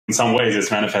In some ways, it's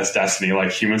manifest destiny.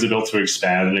 Like humans are built to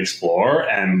expand and explore,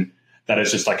 and that is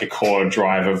just like a core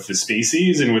drive of the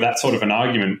species. And with that sort of an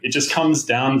argument, it just comes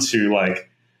down to like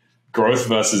growth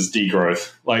versus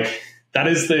degrowth. Like that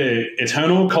is the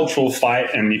eternal cultural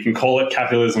fight, and you can call it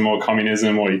capitalism or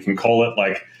communism, or you can call it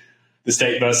like the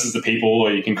state versus the people,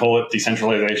 or you can call it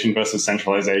decentralization versus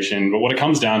centralization. But what it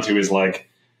comes down to is like,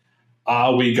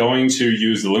 are we going to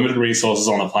use the limited resources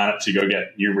on the planet to go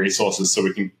get new resources so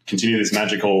we can continue this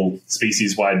magical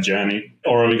species-wide journey?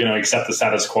 Or are we going to accept the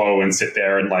status quo and sit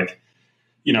there and like,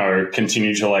 you know,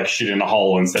 continue to like shit in a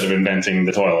hole instead of inventing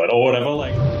the toilet or whatever?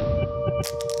 Like.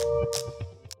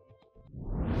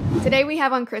 Today we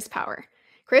have on Chris Power.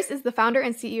 Chris is the founder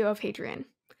and CEO of Hadrian.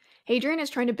 Hadrian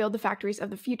is trying to build the factories of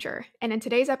the future. And in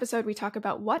today's episode, we talk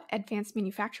about what advanced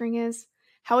manufacturing is,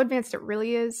 how advanced it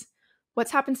really is,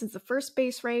 what's happened since the first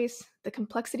space race, the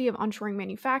complexity of onshoring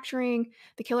manufacturing,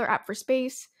 the killer app for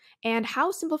space, and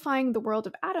how simplifying the world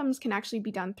of atoms can actually be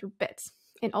done through bits,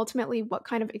 and ultimately what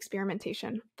kind of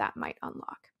experimentation that might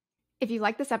unlock. If you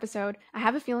like this episode, I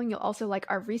have a feeling you'll also like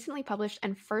our recently published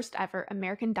and first ever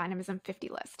American Dynamism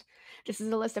 50 list. This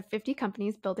is a list of 50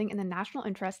 companies building in the national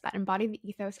interest that embody the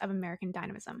ethos of American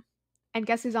dynamism. And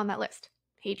guess who's on that list?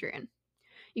 Hadrian.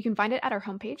 You can find it at our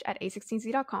homepage at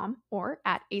a16z.com or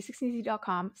at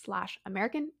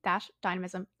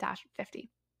a16z.com/American-dynamism-50.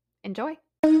 Enjoy.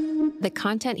 The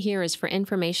content here is for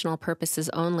informational purposes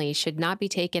only, should not be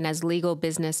taken as legal,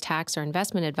 business, tax, or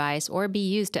investment advice, or be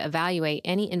used to evaluate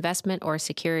any investment or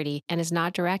security, and is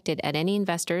not directed at any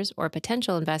investors or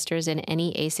potential investors in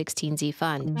any A16Z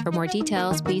fund. For more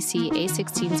details, please see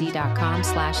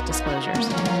a16z.com/disclosures.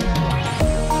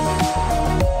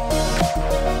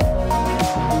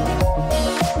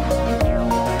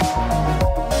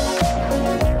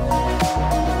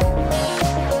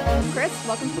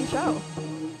 Welcome to the show.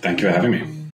 Thank you for having me.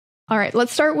 All right,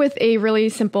 let's start with a really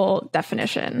simple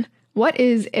definition. What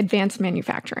is advanced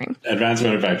manufacturing? Advanced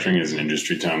manufacturing is an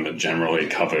industry term that generally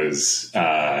covers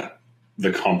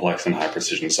the complex and high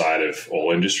precision side of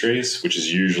all industries, which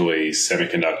is usually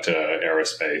semiconductor,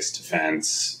 aerospace,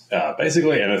 defense,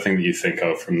 basically anything that you think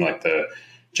of from like the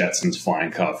Jetsons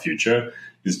flying car future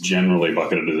is generally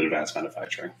bucketed as advanced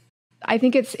manufacturing. I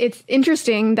think it's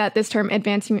interesting that this term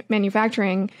advanced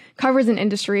manufacturing covers an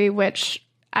industry which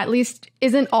at least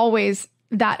isn't always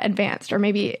that advanced, or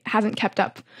maybe hasn't kept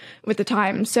up with the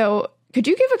time. So could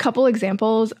you give a couple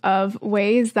examples of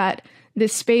ways that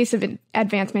this space of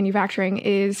advanced manufacturing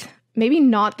is maybe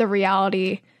not the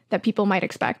reality that people might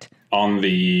expect? On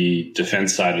the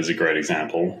defense side is a great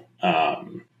example.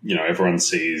 Everyone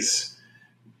sees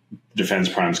defense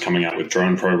primes coming out with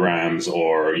drone programs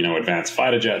or, advanced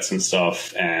fighter jets and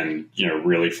stuff, and,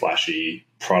 really flashy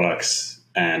products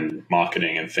and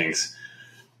marketing, and thinks,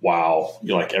 wow,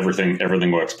 like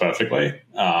everything works perfectly.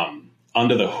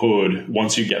 Under the hood,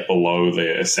 once you get below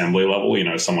the assembly level,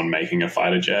 someone making a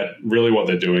fighter jet, really what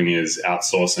they're doing is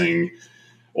outsourcing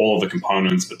all of the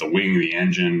components, but the wing, the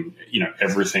engine,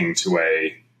 everything to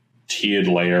a tiered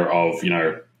layer of,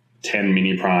 10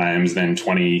 mini primes, then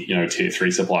 20, tier 3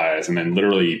 suppliers, and then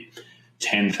literally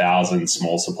 10,000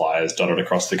 small suppliers dotted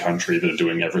across the country that are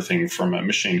doing everything from a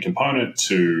machine component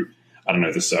to,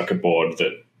 the circuit board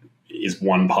that is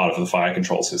one part of the fire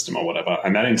control system or whatever.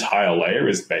 And that entire layer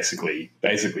is basically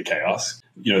chaos.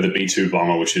 The B-2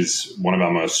 bomber, which is one of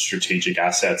our most strategic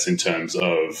assets in terms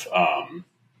of,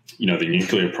 the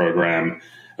nuclear program.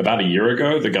 About a year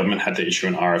ago, the government had to issue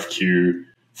an RFQ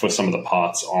for some of the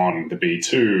parts on the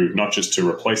B2, not just to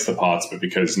replace the parts, but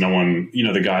because no one,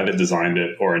 the guy that designed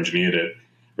it or engineered it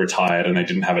retired and they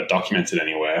didn't have it documented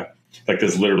anywhere. Like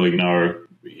there's literally no,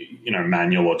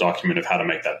 manual or document of how to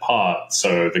make that part.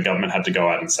 So the government had to go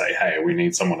out and say, hey, we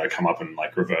need someone to come up and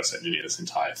like reverse engineer this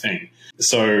entire thing.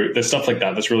 So there's stuff like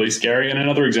that that's really scary. And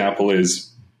another example is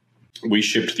we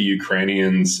shipped the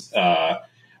Ukrainians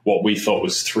what we thought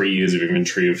was 3 years of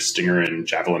inventory of Stinger and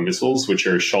Javelin missiles, which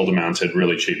are shoulder-mounted,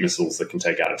 really cheap missiles that can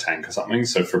take out a tank or something.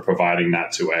 So for providing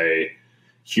that to a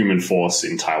human force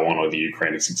in Taiwan or the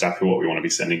Ukraine, it's exactly what we want to be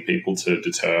sending people to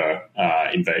deter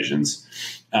invasions.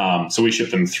 So we shipped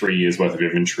them 3 years worth of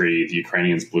inventory. The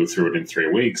Ukrainians blew through it in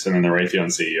 3 weeks. And then the Raytheon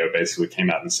CEO basically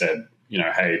came out and said,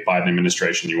 hey, Biden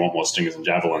administration, you want more Stingers and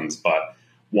Javelins, but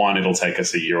one, it'll take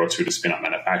us a year or two to spin up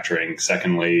manufacturing.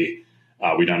 Secondly,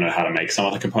 we don't know how to make some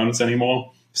of the components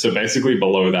anymore. So basically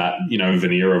below that,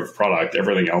 veneer of product,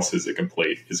 everything else is a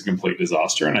complete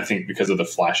disaster. And I think because of the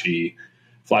flashy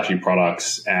flashy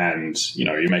products and,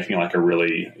 you're making like a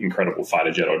really incredible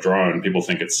fighter jet or drone, people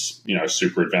think it's,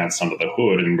 super advanced under the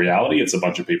hood. In reality, it's a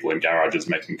bunch of people in garages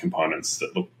making components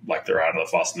that look like they're out of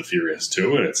the Fast and the Furious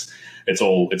too. And it's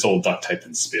all duct tape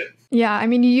and spit. Yeah, I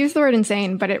mean, you use the word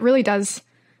insane, but it really does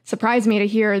surprise me to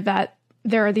hear that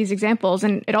there are these examples.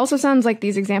 And it also sounds like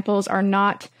these examples are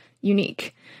not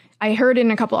unique. I heard in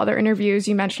a couple other interviews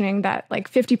you mentioning that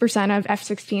like 50% of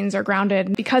F-16s are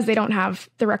grounded because they don't have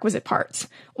the requisite parts.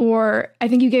 Or I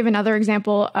think you gave another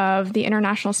example of the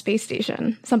International Space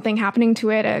Station, something happening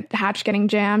to it, a hatch getting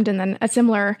jammed, and then a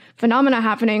similar phenomena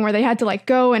happening where they had to like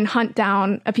go and hunt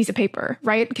down a piece of paper,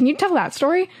 right? Can you tell that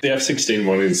story? The F-16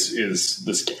 one is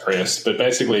the scariest, but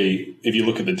basically, if you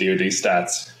look at the DoD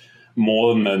stats,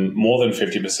 more than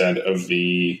 50% of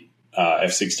the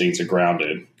F-16s are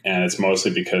grounded, and it's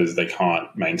mostly because they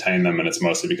can't maintain them, and it's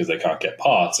mostly because they can't get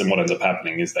parts. And what ends up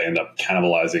happening is they end up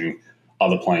cannibalizing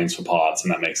other planes for parts,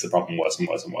 and that makes the problem worse and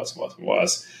worse and worse and worse and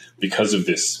worse because of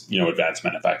this, advanced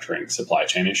manufacturing supply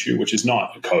chain issue, which is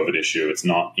not a COVID issue. It's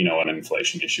not, an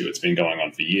inflation issue. It's been going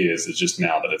on for years. It's just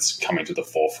now that it's coming to the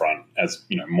forefront as,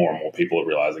 more and more people are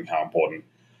realizing how important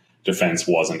defense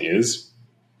was and is.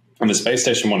 And the space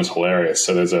station one is hilarious.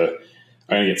 So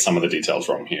I'm going to get some of the details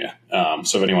wrong here.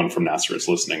 So if anyone from NASA is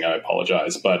listening, I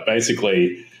apologize. But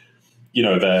basically,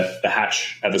 the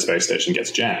hatch at the space station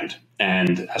gets jammed,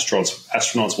 and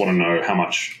astronauts want to know how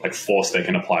much force they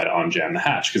can apply to unjam the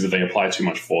hatch, because if they apply too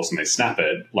much force and they snap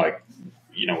it,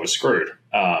 we're screwed.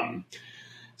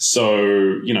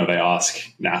 So they ask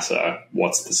NASA,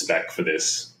 what's the spec for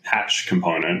this hatch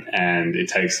component, and it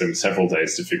takes them several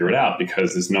days to figure it out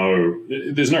because there's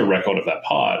no record of that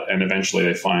part. And eventually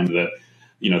they find that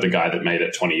the guy that made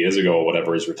it 20 years ago or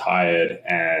whatever is retired.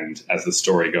 And as the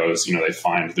story goes, they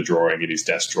find the drawing in his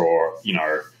desk drawer,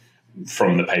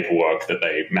 from the paperwork that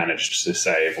they managed to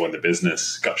save when the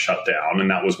business got shut down.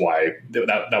 And that was why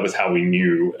that was how we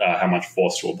knew how much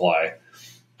force to apply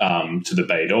to the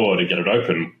bay door to get it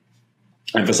open.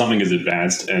 And for something as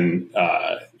advanced and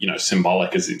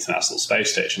symbolic as the International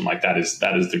Space Station, that is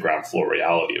the ground floor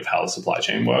reality of how the supply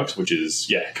chain works, which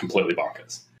is completely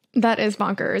bonkers. That is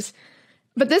bonkers.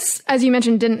 But this, as you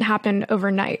mentioned, didn't happen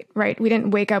overnight, right? We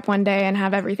didn't wake up one day and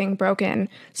have everything broken.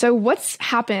 So what's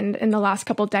happened in the last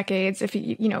couple decades, if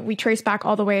we trace back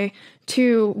all the way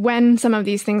to when some of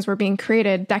these things were being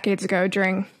created decades ago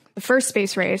during the first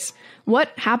space race?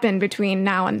 What happened between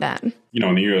now and then?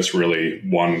 And the US really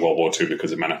won World War II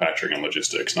because of manufacturing and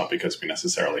logistics, not because we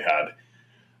necessarily had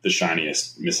the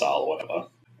shiniest missile or whatever.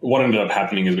 What ended up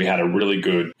happening is we had a really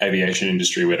good aviation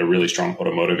industry, we had a really strong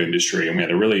automotive industry, and we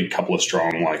had a really couple of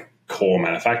strong core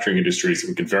manufacturing industries that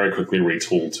we could very quickly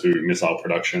retool to missile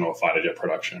production or fighter jet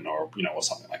production or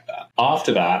something like that.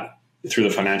 After that, through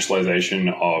the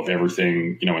financialization of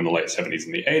everything, in the late 70s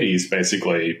and the 80s,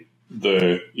 basically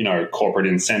the, corporate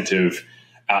incentive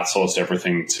outsourced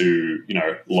everything to,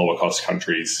 lower cost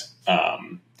countries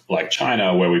like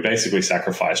China, where we basically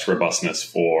sacrificed robustness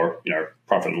for,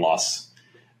 profit and loss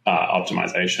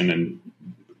optimization. And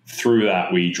through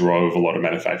that, we drove a lot of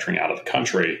manufacturing out of the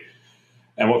country.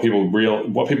 And what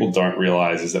people don't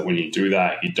realize is that when you do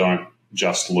that, you don't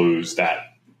just lose that,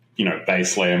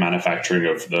 base layer manufacturing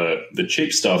of the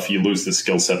cheap stuff. You lose the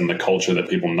skill set and the culture that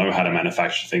people know how to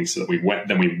manufacture things. So that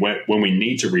when we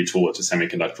need to retool it to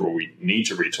semiconductor, or we need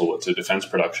to retool it to defense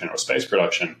production or space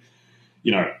production,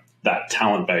 that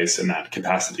talent base and that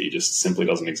capacity just simply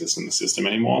doesn't exist in the system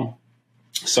anymore.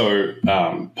 So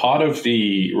part of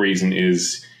the reason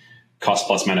is cost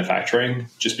plus manufacturing,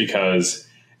 just because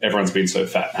everyone's been so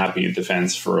fat and happy in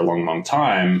defense for a long, long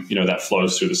time, that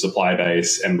flows through the supply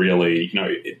base. And really,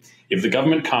 if the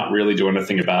government can't really do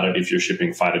anything about it, if you're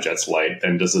shipping fighter jets late,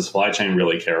 then does the supply chain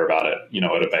really care about it,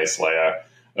 at a base layer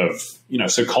of,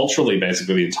 so culturally,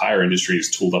 basically the entire industry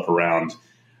is tooled up around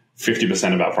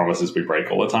 50% of our promises we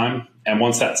break all the time. And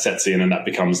once that sets in and that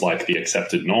becomes the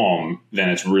accepted norm, then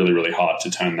it's really, really hard to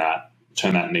turn that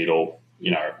needle,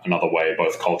 another way,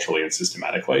 both culturally and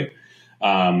systematically.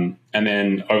 And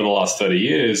then over the last 30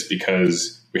 years,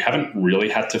 because we haven't really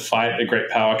had to fight a great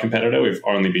power competitor, we've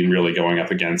only been really going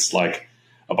up against a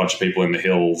bunch of people in the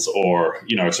hills or,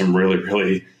 some really,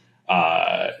 really,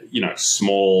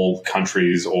 small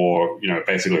countries or,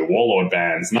 basically warlord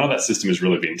bands. None of that system has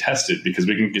really been tested because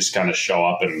we can just kind of show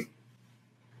up and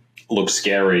look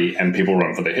scary and people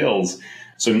run for the hills.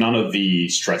 So none of the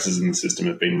stresses in the system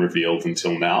have been revealed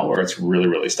until now, where it's really,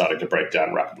 really starting to break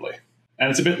down rapidly. And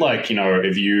it's a bit like,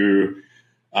 if you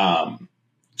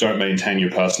don't maintain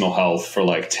your personal health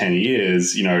for 10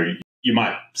 years, you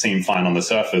might seem fine on the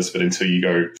surface, but until you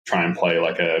go try and play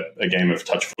like a game of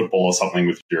touch football or something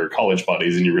with your college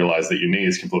buddies and you realize that your knee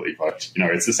is completely fucked.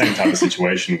 It's the same type of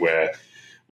situation where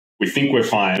we think we're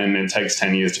fine and it takes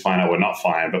 10 years to find out we're not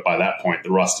fine. But by that point,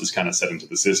 the rust is kind of set into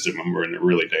the system and we're in a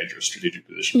really dangerous strategic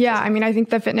position. Yeah, I mean, I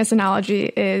think the fitness analogy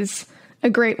is a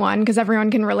great one because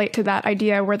everyone can relate to that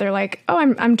idea where they're like, oh,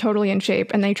 I'm totally in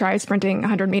shape. And they try sprinting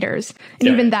 100 meters. And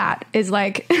even that is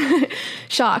like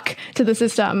shock to the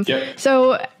system. Yep.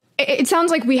 So it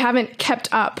sounds like we haven't kept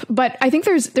up, but I think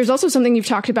there's also something you've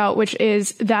talked about, which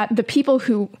is that the people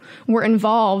who were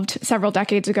involved several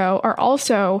decades ago are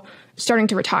also starting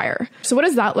to retire. So what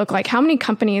does that look like? How many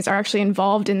companies are actually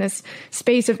involved in this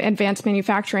space of advanced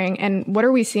manufacturing? And what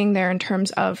are we seeing there in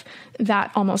terms of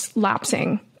that almost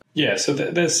lapsing? Yeah, so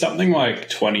there's something like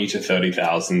 20 to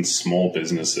 30,000 small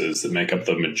businesses that make up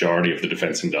the majority of the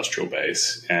defense industrial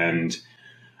base. And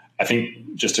I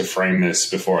think just to frame this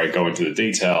before I go into the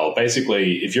detail,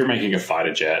 basically, if you're making a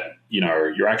fighter jet,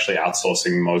 you're actually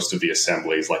outsourcing most of the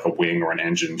assemblies like a wing or an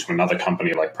engine to another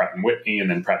company like Pratt & Whitney. And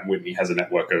then Pratt & Whitney has a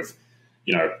network of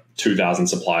 2,000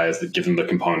 suppliers that give them the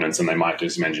components and they might do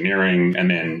some engineering. And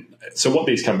then, so what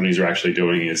these companies are actually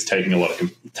doing is taking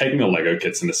the Lego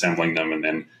kits and assembling them and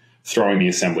then throwing the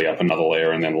assembly up another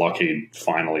layer. And then Lockheed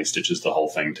finally stitches the whole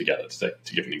thing together,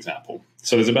 to give an example.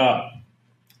 So there's about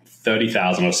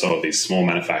 30,000 or so of these small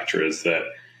manufacturers that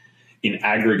in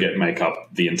aggregate make up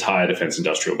the entire defense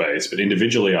industrial base, but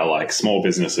individually are like small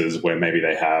businesses where maybe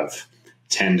they have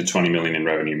 10 to 20 million in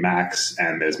revenue max,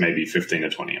 and there's maybe 15 to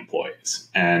 20 employees.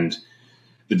 And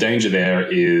the danger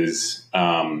there is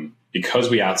because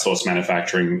we outsource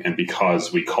manufacturing and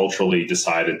because we culturally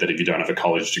decided that if you don't have a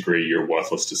college degree, you're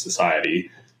worthless to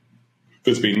society,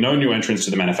 there's been no new entrants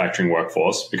to the manufacturing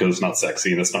workforce because it's not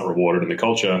sexy and it's not rewarded in the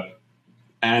culture.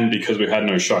 And because we've had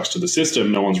no shocks to the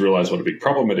system, no one's realized what a big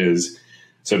problem it is.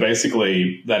 So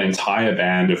basically, that entire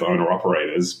band of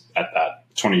owner-operators at that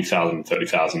 20,000,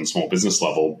 30,000 small business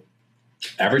level,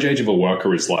 average age of a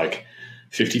worker is like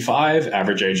 55.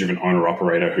 Average age of an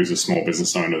owner-operator who's a small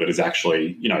business owner that is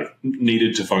actually,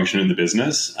 needed to function in the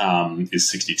business is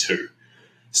 62.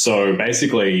 So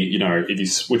basically, if you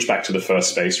switch back to the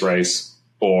first space race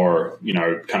or,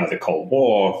 kind of the Cold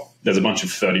War, there's a bunch of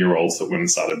 30-year-olds that went and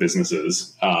started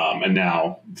businesses. And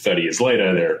now 30 years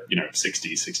later, they're,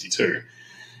 60, 62.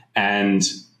 And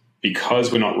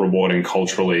because we're not rewarding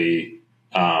culturally,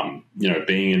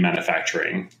 being in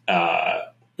manufacturing,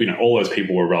 all those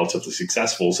people were relatively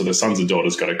successful. So their sons and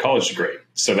daughters got a college degree.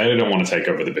 So they don't want to take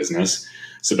over the business.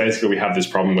 So basically we have this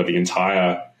problem where the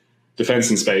entire defense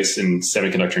and space and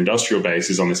semiconductor industrial base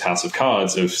is on this house of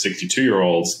cards of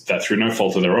 62-year-olds that through no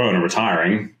fault of their own are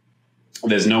retiring.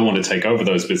 There's no one to take over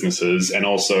those businesses. And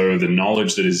also the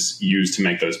knowledge that is used to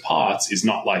make those parts is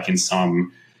not like in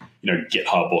some,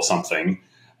 GitHub or something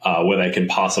where they can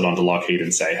pass it on to Lockheed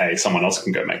and say, hey, someone else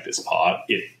can go make this part.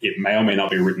 It may or may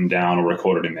not be written down or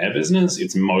recorded in their business.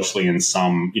 It's mostly in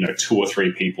some, 2 or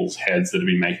 3 people's heads that have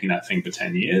been making that thing for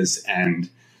 10 years. And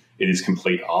it is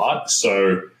complete art.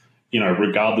 So,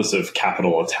 regardless of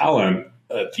capital or talent,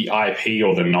 the IP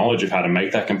or the knowledge of how to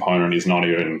make that component is not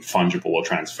even fungible or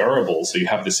transferable. So you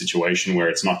have this situation where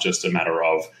it's not just a matter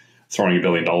of throwing $1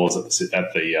 billion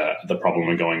at the problem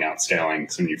and going out scaling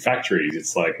some new factories.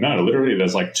 It's like, no, literally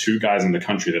there's like 2 guys in the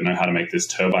country that know how to make this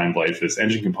turbine blade for this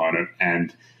engine component,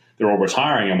 and they're all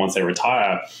retiring. And once they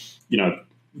retire,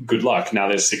 good luck. Now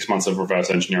there's 6 months of reverse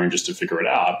engineering just to figure it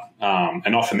out.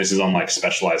 And often this is on like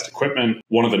specialized equipment.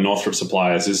 One of the Northrop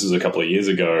suppliers, this is a couple of years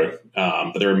ago,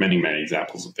 but there are many, many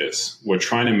examples of this. We're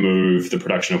trying to move the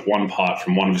production of one part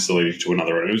from one facility to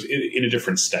another, and it was in a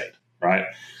different state, right?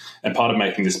 And part of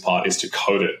making this part is to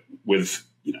coat it with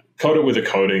a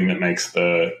coating that makes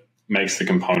the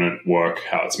component work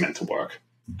how it's meant to work.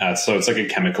 So it's like a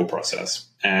chemical process.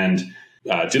 And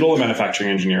did all the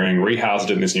manufacturing engineering, rehoused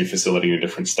it in this new facility in a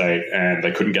different state, and they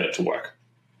couldn't get it to work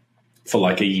for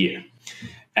like a year.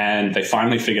 And they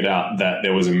finally figured out that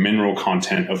there was a mineral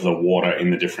content of the water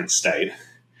in the different state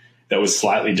that was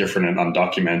slightly different and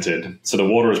undocumented. So the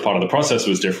water as part of the process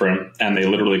was different, and they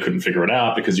literally couldn't figure it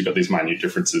out because you've got these minute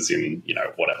differences in,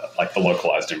 whatever, like the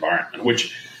localized environment,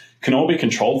 which can all be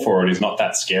controlled for. It is not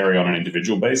that scary on an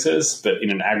individual basis, but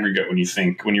in an aggregate, when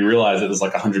you realize that there's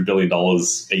like $100 billion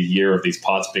a year of these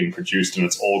parts being produced and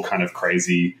it's all kind of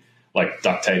crazy, like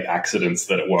duct tape accidents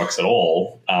that it works at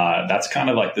all, that's kind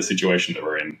of like the situation that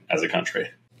we're in as a country.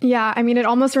 Yeah, I mean, it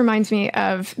almost reminds me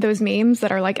of those memes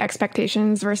that are like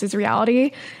expectations versus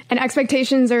reality. And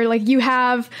expectations are like you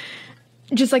have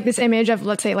just like this image of,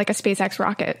 let's say, like a SpaceX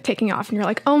rocket taking off, and you're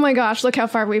like, oh my gosh, look how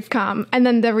far we've come. And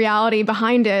then the reality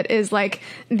behind it is like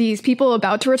these people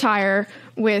about to retire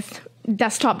with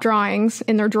desktop drawings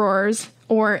in their drawers,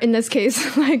 or in this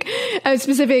case, like a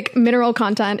specific mineral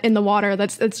content in the water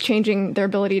that's changing their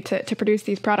ability to produce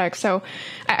these products. So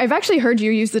I've actually heard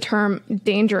you use the term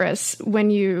dangerous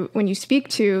when you speak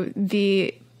to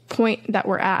the point that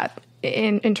we're at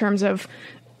in terms of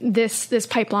this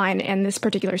pipeline and this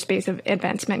particular space of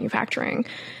advanced manufacturing.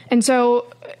 And so,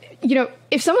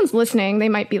 if someone's listening, they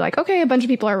might be like, okay, a bunch of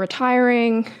people are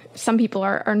retiring. Some people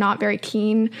are not very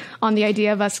keen on the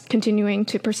idea of us continuing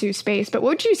to pursue space. But what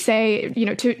would you say,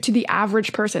 to the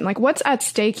average person? Like, what's at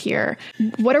stake here?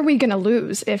 What are we going to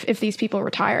lose if these people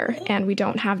retire and we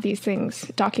don't have these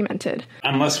things documented?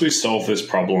 Unless we solve this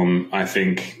problem, I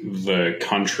think the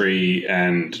country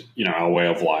and, our way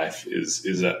of life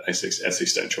is at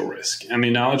existential risk. And the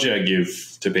analogy I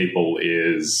give to people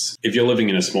is if you're living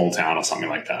in a small town or something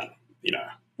like that,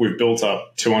 we've built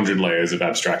up 200 layers of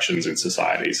abstractions in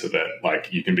society so that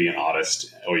like you can be an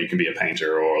artist or you can be a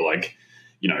painter or like,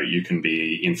 you can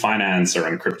be in finance or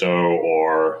in crypto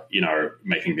or,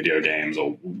 making video games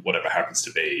or whatever happens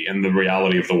to be. And the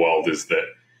reality of the world is that,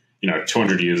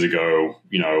 200 years ago,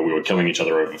 we were killing each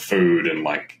other over food, and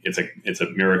like it's a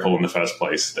miracle in the first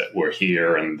place that we're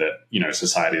here and that,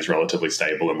 society is relatively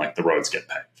stable and like the roads get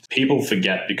paved. People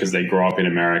forget because they grow up in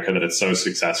America that it's so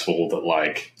successful that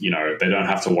like, they don't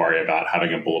have to worry about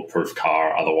having a bulletproof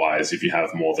car. Otherwise, if you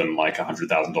have more than like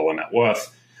 $100,000 net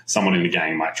worth, someone in the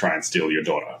gang might try and steal your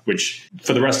daughter, which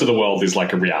for the rest of the world is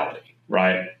like a reality.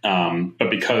 Right. But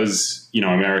because,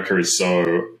 America is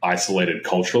so isolated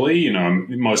culturally,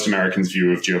 most Americans'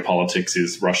 view of geopolitics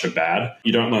is Russia bad.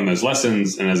 You don't learn those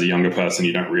lessons. And as a younger person,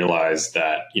 you don't realize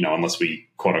that, unless we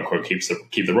quote unquote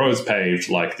keep the roads paved,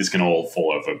 like this can all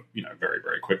fall over, very,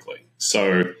 very quickly.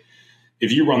 So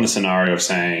if you run the scenario of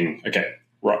saying, okay,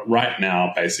 right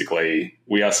now, basically,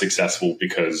 we are successful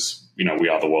because, we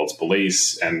are the world's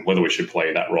police, and whether we should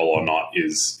play that role or not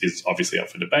is obviously up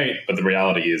for debate. But the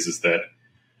reality is that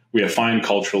we are fine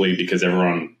culturally because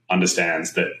everyone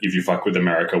understands that if you fuck with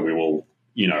America, we will,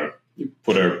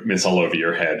 put a missile over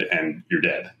your head and you're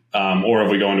dead. Or if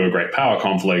we go into a great power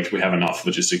conflict, we have enough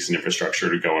logistics and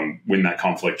infrastructure to go and win that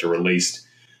conflict, or at least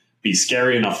be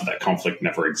scary enough that that conflict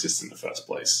never exists in the first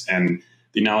place. And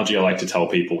the analogy I like to tell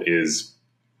people is,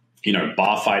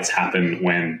 bar fights happen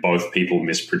when both people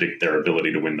mispredict their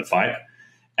ability to win the fight.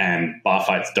 And bar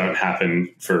fights don't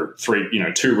happen for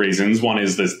two reasons. One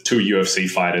is there's two UFC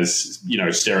fighters,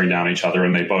 staring down each other,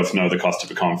 and they both know the cost of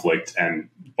a conflict, and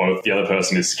both the other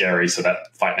person is scary, so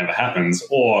that fight never happens.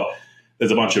 Or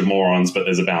there's a bunch of morons, but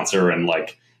there's a bouncer, and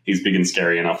like he's big and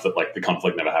scary enough that like the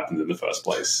conflict never happens in the first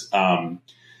place.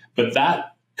 But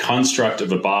that construct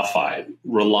of a bar fight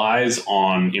relies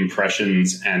on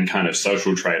impressions and kind of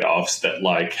social trade-offs that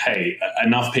like, hey,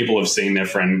 enough people have seen their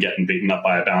friend getting beaten up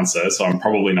by a bouncer, so I'm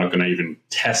probably not going to even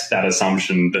test that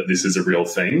assumption that this is a real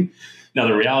thing. Now,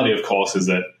 the reality, of course, is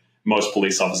that most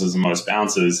police officers and most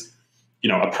bouncers,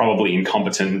 are probably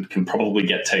incompetent, can probably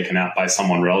get taken out by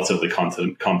someone relatively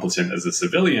competent as a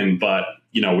civilian, but,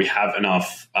 we have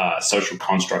enough social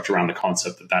construct around the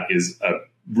concept that is a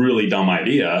really dumb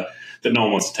idea that no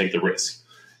one wants to take the risk.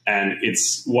 And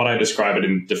it's what I describe it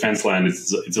in defense land.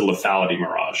 It's a lethality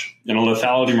mirage. And a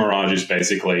lethality mirage is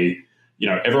basically,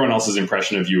 everyone else's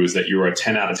impression of you is that you're a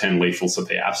 10 out of 10 lethal, so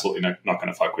they're absolutely not going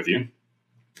to fuck with you.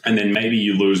 And then maybe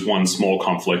you lose one small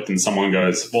conflict and someone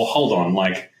goes, well, hold on,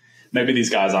 like maybe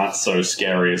these guys aren't so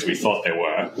scary as we thought they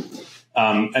were.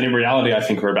 And in reality, I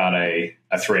think we're about a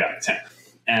 3 out of 10.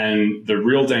 And the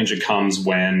real danger comes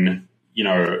when,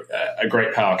 a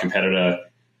great power competitor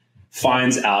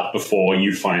finds out before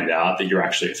you find out that you're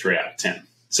actually a 3 out of 10.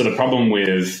 So the problem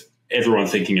with everyone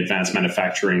thinking advanced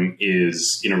manufacturing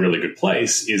is in a really good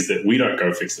place is that we don't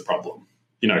go fix the problem.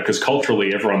 Because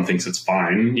culturally everyone thinks it's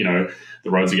fine. The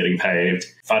roads are getting paved,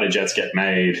 fighter jets get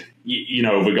made.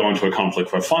 If we go into a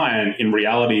conflict, we're fine. In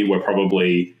reality, we're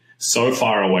probably so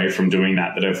far away from doing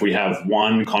that if we have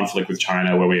one conflict with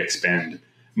China where we expend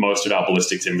most of our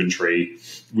ballistics inventory,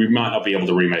 we might not be able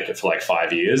to remake it for like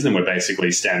 5 years. And we're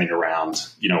basically standing around,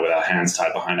 with our hands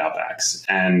tied behind our backs.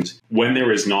 And when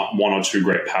there is not one or two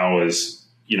great powers,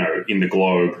 in the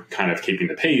globe kind of keeping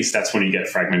the peace, that's when you get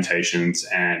fragmentations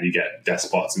and you get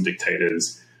despots and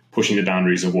dictators pushing the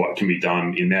boundaries of what can be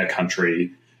done in their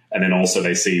country. And then also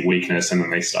they see weakness and then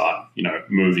they start,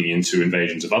 moving into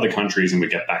invasions of other countries, and we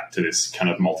get back to this kind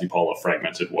of multipolar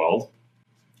fragmented world.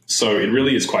 So it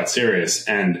really is quite serious.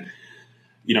 And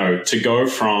to go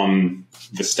from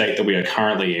the state that we are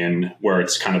currently in, where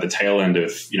it's kind of the tail end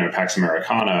of, Pax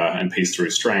Americana and peace through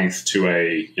strength, to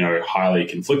a, highly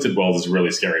conflicted world is a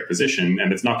really scary position.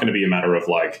 And it's not going to be a matter of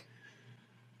like,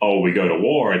 oh, we go to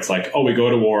war. It's like, oh, we go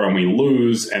to war and we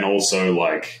lose. And also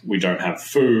like, we don't have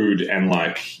food. And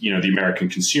like, the American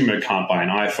consumer can't buy an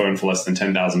iPhone for less than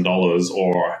 $10,000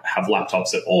 or have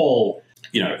laptops at all.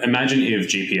 Imagine if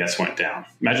GPS went down.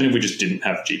 Imagine if we just didn't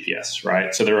have GPS,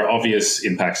 right? So there are obvious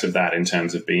impacts of that in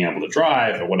terms of being able to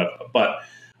drive or whatever. But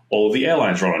all of the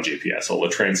airlines run on GPS. All the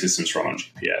train systems run on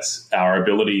GPS. Our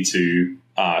ability to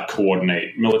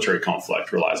coordinate military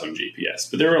conflict relies on GPS.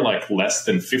 But there are like less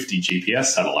than 50 GPS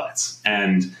satellites.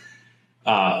 And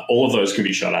all of those can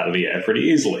be shot out of the air pretty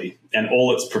easily. And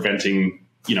all it's preventing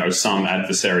some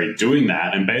adversary doing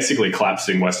that and basically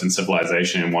collapsing Western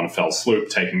civilization in one fell swoop,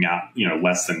 taking out,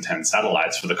 less than 10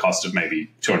 satellites for the cost of maybe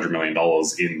 $200 million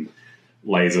in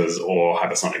lasers or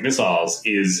hypersonic missiles,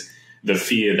 is the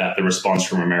fear that the response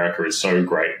from America is so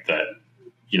great that,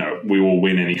 we will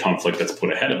win any conflict that's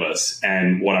put ahead of us.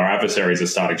 And what our adversaries are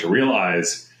starting to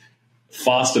realize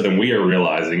faster than we are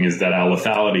realizing is that our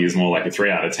lethality is more like a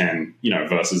 3 out of 10,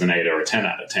 versus an 8 or a 10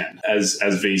 out of 10. As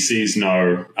VCs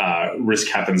know, risk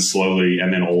happens slowly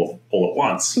and then all at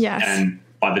once. Yes. And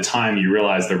by the time you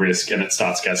realize the risk and it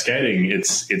starts cascading,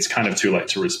 it's kind of too late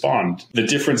to respond. The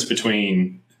difference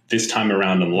between this time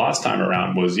around and the last time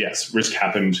around was, yes, risk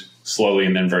happened slowly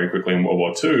and then very quickly in World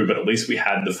War II, but at least we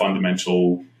had the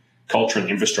fundamental culture and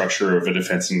infrastructure of a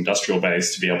defense and industrial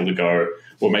base to be able to go,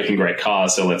 we're making great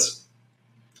cars, so let's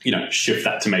shift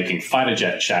that to making fighter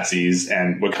jet chassis,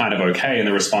 and we're kind of okay. And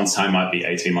the response time might be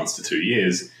 18 months to 2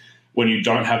 years. When you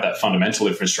don't have that fundamental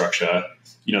infrastructure,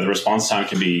 the response time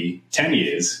can be 10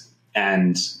 years,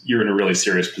 and you're in a really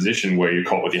serious position where you're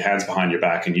caught with your hands behind your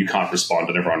back and you can't respond,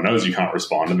 and everyone knows you can't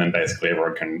respond. And then basically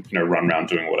everyone can, run around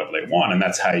doing whatever they want. And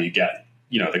that's how you get,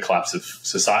 the collapse of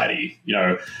society.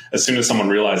 As soon as someone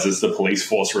realizes the police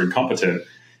force are incompetent,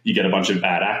 you get a bunch of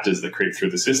bad actors that creep through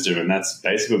the system. And that's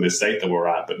basically the state that we're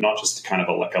at, but not just kind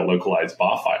of like a localized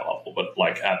bar fight level, but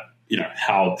like at,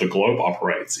 how the globe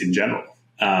operates in general.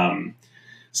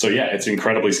 So yeah, it's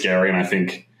incredibly scary. And I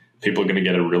think people are going to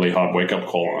get a really hard wake-up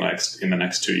call in the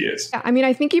next 2 years. Yeah, I mean,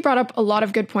 I think you brought up a lot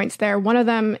of good points there. One of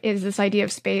them is this idea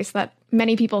of space that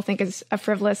many people think is a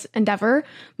frivolous endeavor,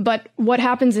 but what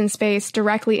happens in space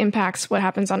directly impacts what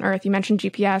happens on Earth. You mentioned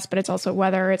GPS, but it's also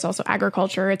weather, it's also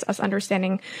agriculture, it's us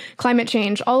understanding climate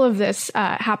change. All of this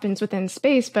happens within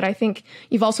space, but I think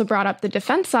you've also brought up the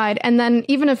defense side. And then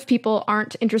even if people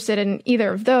aren't interested in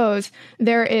either of those,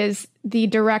 there is the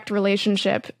direct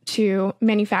relationship to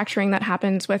manufacturing that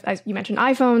happens with, as you mentioned,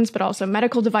 iPhones, but also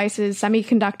medical devices,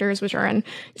 semiconductors, which are in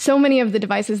so many of the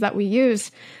devices that we use.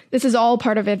 This is all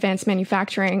part of advanced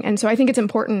manufacturing. And so I think it's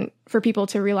important for people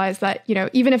to realize that,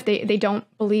 even if they don't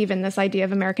believe in this idea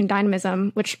of American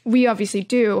dynamism, which we obviously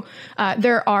do,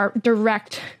 there are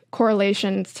direct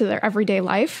correlations to their everyday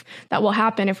life that will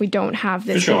happen if we don't have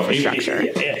this infrastructure.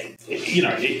 Even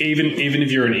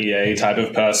if you're an EA type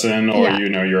of person, or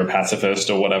you're a pacifist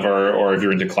or whatever, or if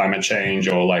you're into climate change,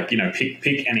 or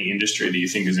pick any industry that you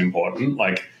think is important.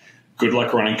 Like, good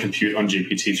luck running compute on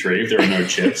GPT-3 if there are no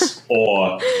chips,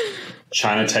 or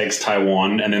China takes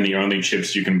Taiwan and then the only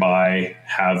chips you can buy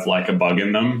have like a bug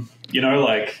in them.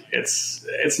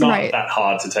 It's not that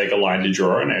hard to take a line to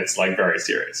draw, and it's like very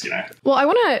serious, Well, I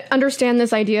want to understand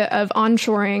this idea of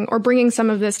onshoring, or bringing some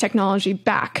of this technology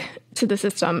back to the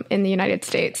system in the United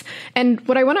States. And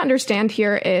what I want to understand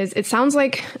here is, it sounds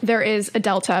like there is a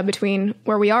delta between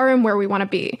where we are and where we want to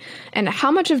be. And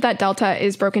how much of that delta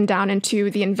is broken down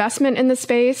into the investment in the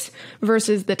space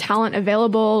versus the talent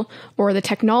available, or the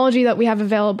technology that we have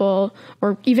available,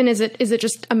 or even is it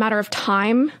just a matter of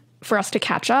time for us to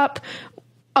catch up?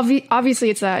 Obviously,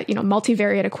 it's a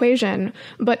multivariate equation,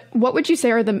 but what would you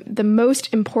say are the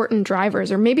most important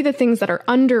drivers, or maybe the things that are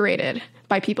underrated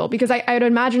by people? Because I would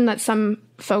imagine that some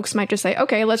folks might just say,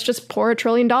 okay, let's just pour $1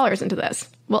 trillion into this.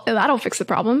 Well, that'll fix the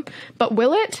problem, but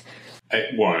will it?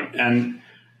 It won't. And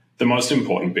the most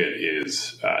important bit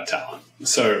is talent.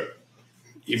 So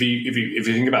if you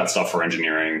think about software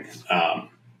engineering,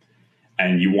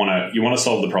 and you want to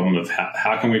solve the problem of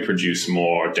how can we produce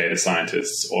more data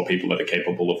scientists or people that are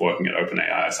capable of working at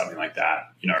OpenAI or something like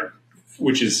that,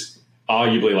 which is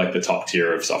arguably like the top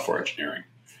tier of software engineering.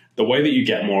 The way that you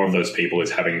get more of those people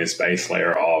is having this base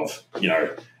layer of,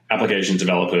 application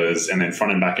developers, and then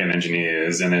front and back end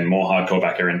engineers, and then more hardcore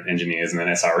back end engineers, and then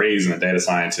SREs and the data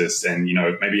scientists. And,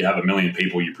 maybe you have 1 million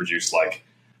people, you produce like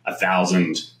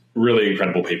 1,000 really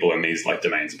incredible people in these like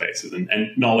domain spaces, and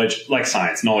knowledge, like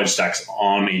science, knowledge stacks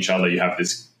on each other. You have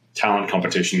this talent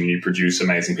competition and you produce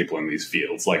amazing people in these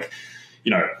fields. Like,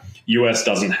 US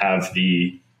doesn't have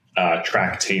the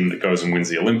track team that goes and wins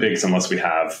the Olympics unless we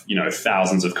have,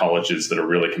 thousands of colleges that are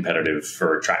really competitive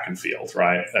for track and field,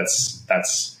 right?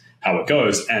 That's how it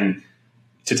goes. And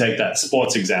to take that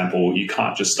sports example, you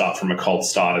can't just start from a cold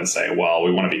start and say, well,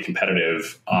 we want to be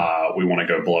competitive. We want to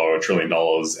go blow $1 trillion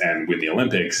and win the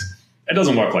Olympics. It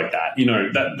doesn't work like that.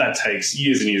 That takes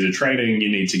years and years of training. You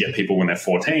need to get people when they're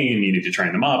 14. You need to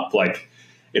train them up. Like,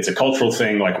 it's a cultural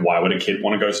thing. Like, why would a kid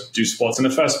want to go do sports in the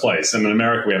first place? And in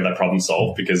America, we have that problem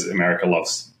solved because America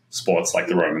loves sports like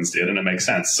the Romans did, and it makes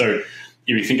sense. So if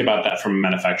you think about that from a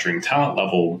manufacturing talent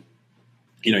level,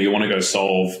 you want to go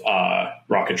solve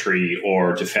rocketry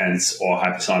or defense or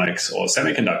hypersonics or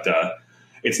semiconductor.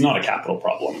 It's not a capital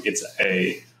problem. It's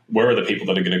where are the people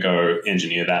that are going to go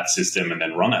engineer that system and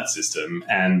then run that system?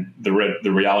 And the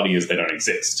reality is they don't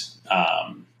exist.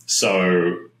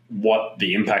 So what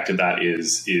the impact of that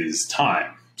is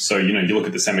time. So, you look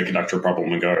at the semiconductor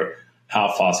problem and go,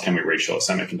 how fast can we reshore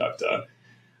semiconductor?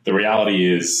 The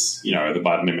reality is, the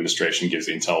Biden administration gives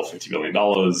Intel $50 billion.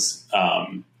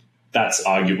 That's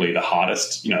arguably the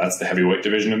hardest, that's the heavyweight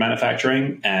division of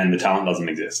manufacturing, and the talent doesn't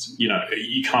exist.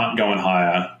 You can't go and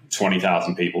hire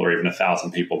 20,000 people or even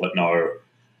 1,000 people that know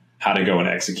how to go and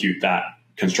execute that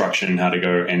construction, how to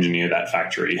go engineer that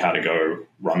factory, how to go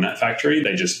run that factory.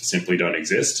 They just simply don't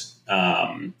exist.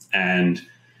 And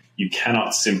you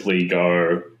cannot simply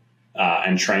go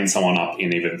and train someone up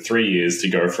in even 3 years to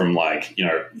go from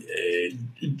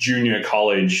junior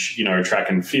college, track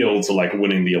and field to like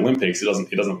winning the Olympics.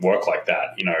 It doesn't work like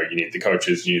that. You need the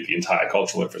coaches, you need the entire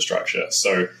cultural infrastructure.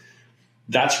 So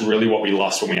that's really what we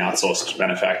lost when we outsourced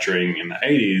manufacturing in the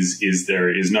 80s, is there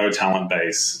is no talent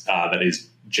base that is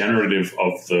generative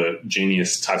of the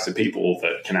genius types of people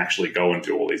that can actually go and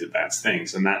do all these advanced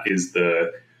things. And that is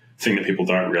the thing that people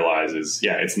don't realize is,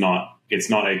 it's not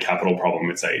a capital problem.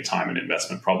 It's a time and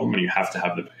investment problem. And you have to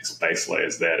have the base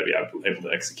layers there to be able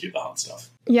to execute the hard stuff.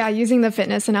 Yeah, using the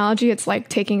fitness analogy, it's like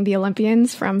taking the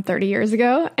Olympians from 30 years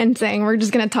ago and saying, we're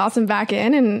just going to toss them back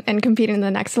in and compete in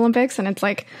the next Olympics. And it's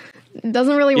like, it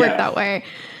doesn't really work that way.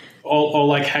 Or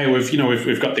like, hey,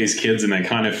 we've got these kids and they're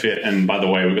kind of fit. And by the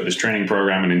way, we've got this training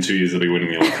program and in 2 years they'll be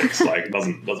winning the Olympics. Like, it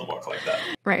doesn't work like that.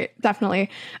 Right. Definitely.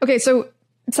 Okay. So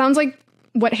it sounds like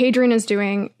what Hadrian is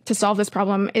doing to solve this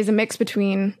problem is a mix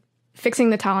between fixing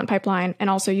the talent pipeline and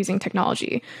also using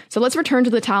technology. So let's return to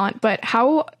the talent, but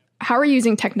how are you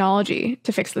using technology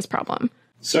to fix this problem?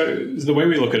 So the way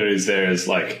we look at it is there's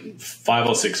like 5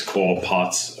 or 6 core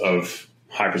parts of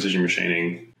high precision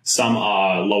machining. Some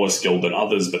are lower skilled than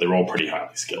others, but they're all pretty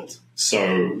highly skilled.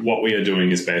 So what we are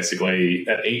doing is basically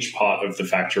at each part of the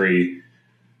factory,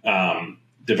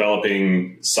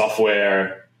 developing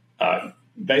software,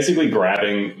 basically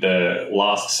grabbing the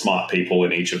last smart people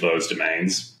in each of those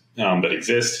domains that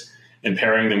exist and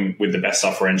pairing them with the best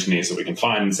software engineers that we can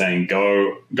find and saying,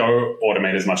 go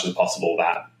automate as much as possible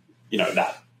that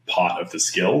part of the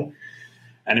skill.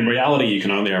 And in reality, you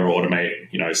can only ever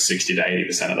automate, 60 to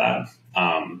 80% of that.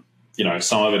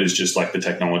 Some of it is just like the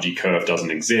technology curve doesn't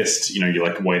exist. You're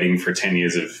like waiting for 10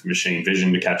 years of machine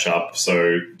vision to catch up.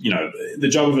 So, the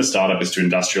job of a startup is to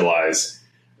industrialize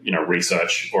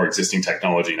research or existing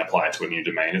technology and apply it to a new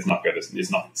domain. It's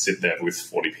not sit there with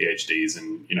 40 PhDs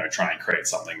and, try and create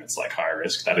something that's like high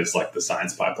risk. That is like the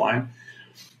science pipeline.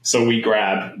 So we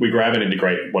grab and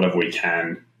integrate whatever we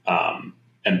can,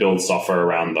 and build software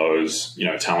around those,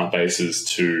 talent bases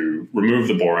to remove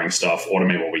the boring stuff,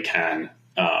 automate what we can.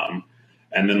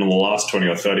 And then in the last 20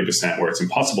 or 30% where it's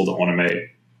impossible to automate,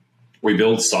 we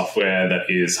build software that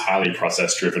is highly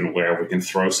process driven, where we can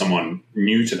throw someone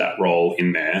new to that role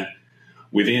in there.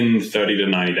 Within 30 to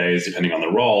 90 days, depending on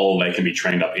the role, they can be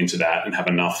trained up into that and have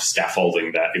enough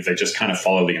scaffolding that if they just kind of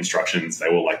follow the instructions, they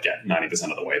will like get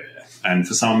 90% of the way there. And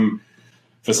for some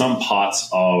parts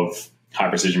of high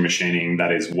precision machining,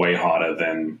 that is way harder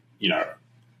than,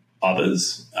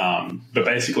 others. But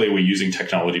basically we're using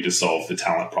technology to solve the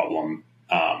talent problem.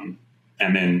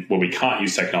 And then where we can't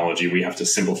use technology, we have to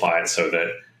simplify it so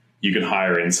that you can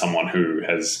hire in someone who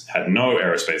has had no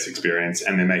aerospace experience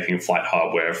and they're making flight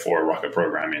hardware for a rocket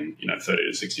program in 30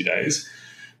 to 60 days.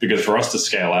 Because for us to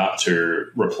scale out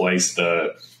to replace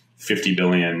the 50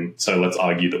 billion, so let's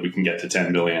argue that we can get to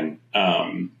 10 billion,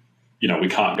 we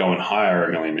can't go and hire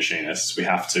 1 million machinists. We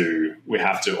have to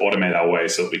automate our way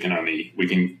so that we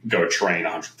can go train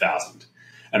 100,000.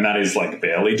 And that is like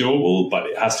barely doable, but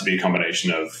it has to be a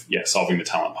combination of, solving the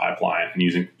talent pipeline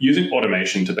and using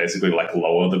automation to basically like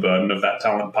lower the burden of that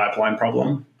talent pipeline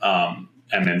problem. And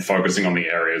then focusing on the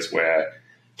areas where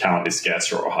talent is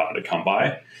scarcer or harder to come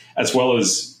by, as well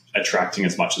as attracting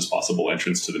as much as possible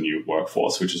entrance to the new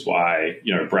workforce, which is why,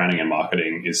 branding and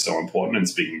marketing is so important, and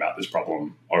speaking about this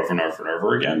problem over and over and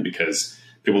over again, because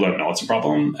people don't know it's a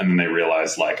problem. And then they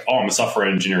realize like, oh, I'm a software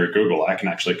engineer at Google. I can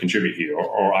actually contribute here.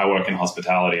 Or I work in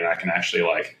hospitality and I can actually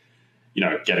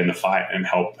get in the fight and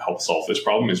help solve this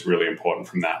problem is really important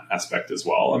from that aspect as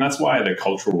well. And that's why the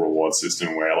cultural reward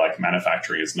system where like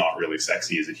manufacturing is not really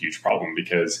sexy is a huge problem,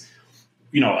 because,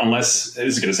 unless,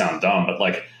 this is going to sound dumb, but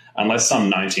like, unless some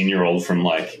 19-year-old from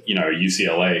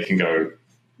UCLA can go,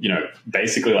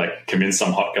 basically like convince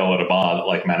some hot girl at a bar that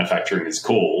like manufacturing is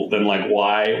cool, then like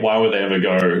why would they ever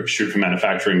go shoot for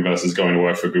manufacturing versus going to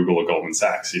work for Google or Goldman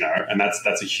Sachs, And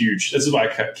that's a huge, this is why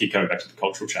I keep coming back to the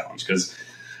cultural challenge, because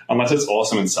unless it's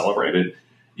awesome and celebrated,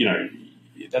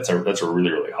 that's a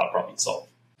really, really hard problem to solve.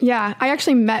 Yeah, I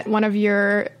actually met one of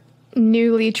your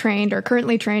newly trained or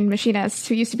currently trained machinists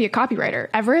who used to be a copywriter,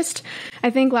 Everest, I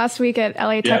think last week at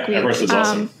LA Tech Week. Everest is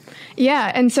awesome. Yeah,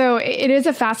 and so it is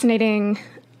a fascinating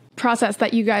process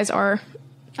that you guys are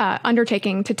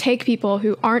undertaking to take people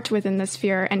who aren't within this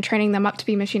sphere and training them up to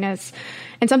be machinists.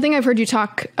 And something I've heard you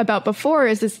talk about before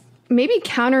is this maybe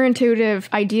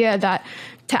counterintuitive idea that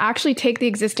to actually take the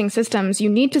existing systems, you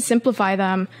need to simplify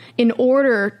them in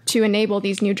order to enable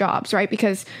these new jobs, right?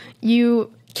 Because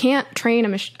you can't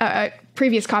train a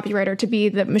previous copywriter to be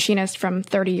the machinist from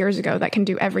 30 years ago that can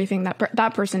do everything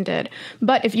that person did.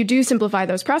 But if you do simplify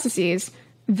those processes,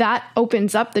 that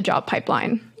opens up the job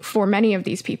pipeline for many of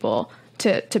these people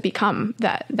to become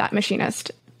that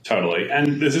machinist. Totally.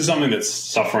 And this is something that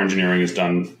software engineering has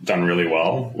done really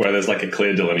well, where there's like a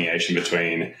clear delineation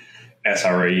between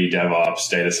SRE, DevOps,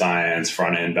 data science,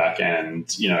 front end, back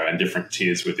end, and different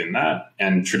tiers within that.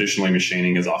 And traditionally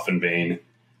machining has often been,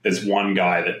 there's one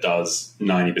guy that does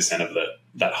 90% of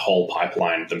that whole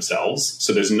pipeline themselves.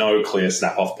 So there's no clear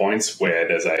snap off points where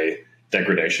there's a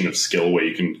degradation of skill where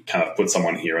you can kind of put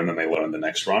someone here and then they learn the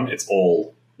next run. It's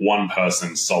all one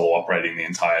person solo operating the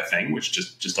entire thing, which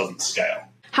just doesn't scale.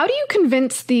 How do you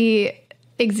convince the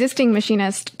existing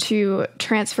machinist to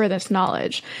transfer this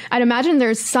knowledge? I'd imagine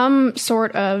there's some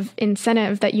sort of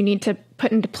incentive that you need to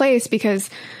put into place,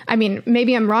 because, I mean,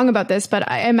 maybe I'm wrong about this, but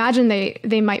I imagine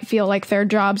they might feel like their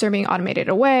jobs are being automated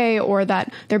away or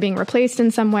that they're being replaced in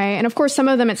some way. And of course, some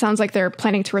of them, it sounds like they're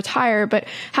planning to retire, but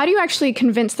how do you actually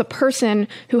convince the person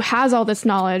who has all this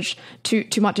knowledge to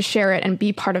want to share it and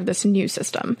be part of this new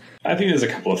system? I think there's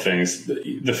a couple of things.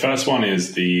 The first one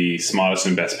is the smartest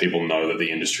and best people know that the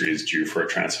industry is due for a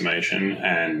transformation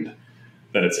and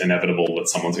that it's inevitable that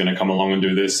someone's going to come along and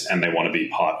do this, and they want to be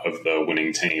part of the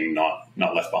winning team, not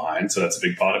left behind. So that's a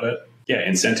big part of it. Yeah,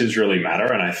 incentives really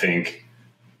matter. And I think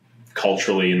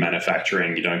culturally in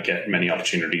manufacturing, you don't get many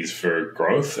opportunities for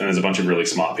growth. And there's a bunch of really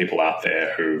smart people out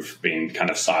there who've been kind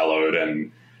of siloed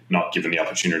and not given the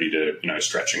opportunity to,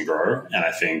 stretch and grow. And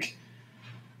I think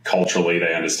culturally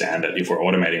they understand that if we're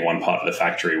automating one part of the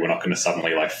factory, we're not going to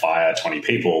suddenly fire 20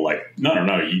 people.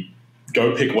 No. You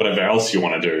go pick whatever else you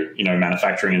want to do,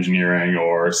 manufacturing engineering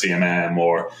or CMM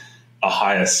or a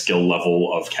higher skill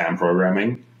level of CAM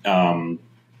programming. And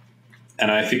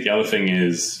I think the other thing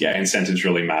is, incentives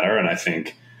really matter. And I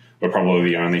think we're probably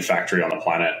the only factory on the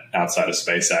planet outside of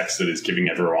SpaceX that is giving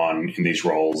everyone in these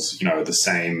roles, the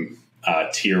same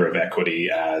tier of equity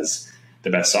as the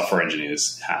best software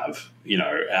engineers have.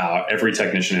 Every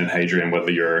technician in Hadrian,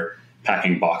 whether you're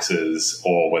packing boxes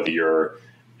or whether you're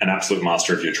an absolute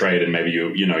master of your trade, and maybe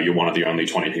you're one of the only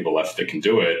 20 people left that can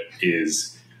do it,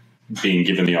 is being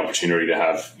given the opportunity to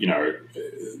have,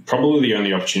 probably the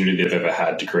only opportunity they've ever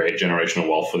had to create generational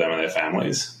wealth for them and their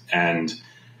families. And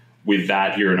with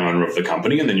that, you're an owner of the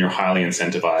company, and then you're highly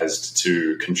incentivized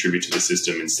to contribute to the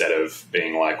system instead of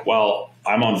being like, well,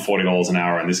 I'm on $40 an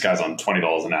hour and this guy's on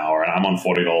 $20 an hour, and I'm on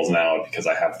 $40 an hour because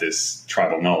I have this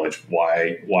tribal knowledge.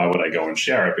 Why would I go and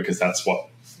share it? Because that's what,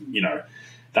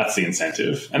 that's the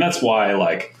incentive. And that's why,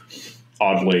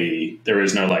 oddly, there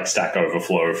is no Stack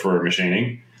Overflow for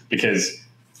machining, because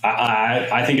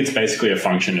I think it's basically a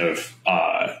function of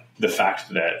the fact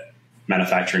that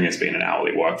manufacturing has been an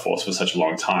hourly workforce for such a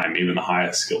long time, even the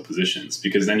highest skill positions,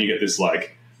 because then you get this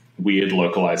weird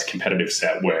localized competitive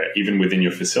set where even within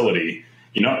your facility,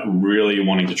 you're not really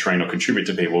wanting to train or contribute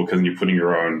to people because you're putting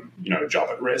your own, job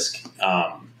at risk.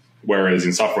 Whereas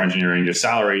in software engineering, you're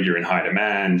salaried, you're in high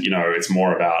demand, it's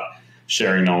more about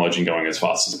sharing knowledge and going as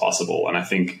fast as possible. And I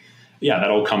think,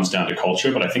 that all comes down to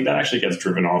culture, but I think that actually gets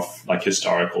driven off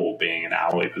historical being an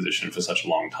hourly position for such a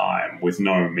long time with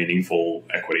no meaningful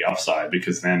equity upside,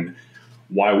 because then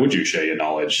why would you share your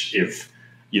knowledge if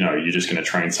you're just going to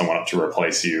train someone up to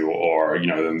replace you, or,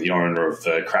 then the owner of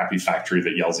the crappy factory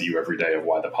that yells at you every day of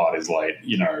why the part is late,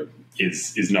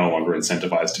 is no longer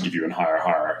incentivized to give you a higher,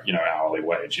 hourly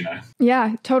wage,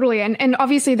 Yeah, totally. And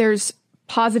obviously there's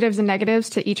positives and negatives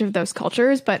to each of those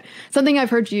cultures. But something I've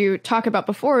heard you talk about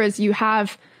before is you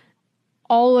have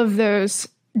all of those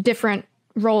different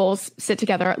roles sit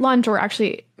together at lunch, or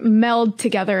actually meld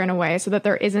together in a way so that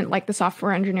there isn't like the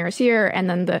software engineers here and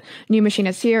then the new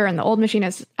machinist here and the old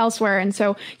machinist elsewhere. And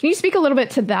so can you speak a little bit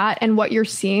to that and what you're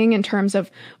seeing in terms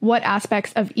of what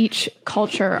aspects of each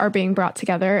culture are being brought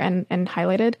together and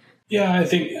highlighted? Yeah, I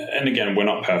think, and again, we're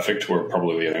not perfect. We're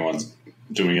probably the only ones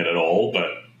doing it at all, but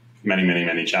many, many,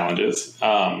 many challenges.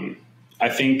 I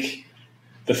think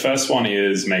the first one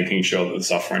is making sure that the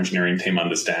software engineering team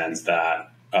understands that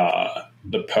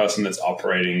the person that's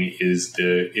operating is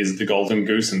the golden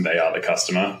goose and they are the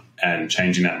customer, and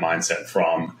changing that mindset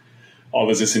from,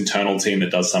 there's this internal team that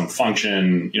does some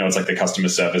function, it's like the customer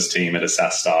service team at a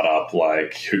SaaS startup,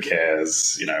 like who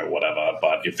cares, whatever.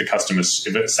 But if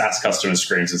a SaaS customer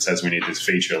screams and says we need this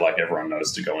feature, like everyone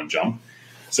knows to go and jump.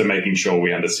 So making sure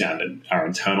we understand that our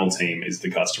internal team is the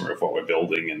customer of what we're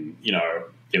building, and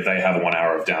if they have 1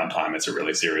 hour of downtime, it's a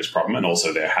really serious problem. And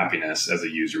also their happiness as a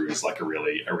user is like a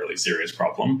really serious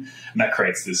problem. And that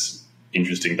creates this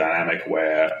interesting dynamic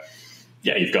where,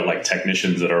 you've got like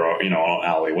technicians that are, on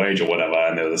hourly wage or whatever.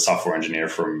 And there's a software engineer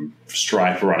from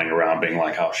Stripe running around being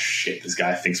like, oh shit, this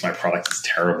guy thinks my product is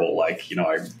terrible. Like,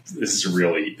 this is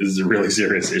a really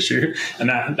serious issue. And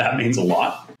that means a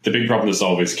lot. The big problem to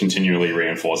solve is continually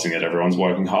reinforcing that everyone's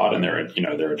working hard, and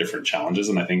there are different challenges.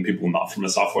 And I think people not from the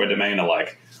software domain are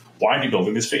like, why are you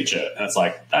building this feature? And it's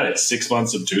like, that is 6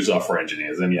 months of 2 software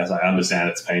engineers. And yes, I understand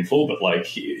it's painful, but like,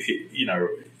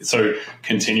 so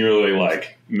continually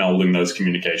like melding those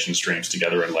communication streams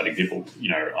together and letting people,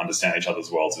 understand each other's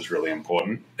worlds is really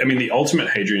important. I mean, the ultimate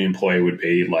Hadrian employee would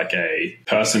be like a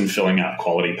person filling out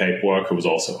quality paperwork who was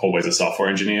also always a software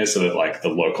engineer, so that like the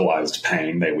localized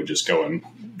pain they would just go and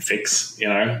fix,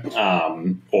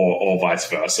 or vice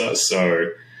versa. So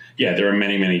yeah, there are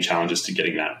many, many challenges to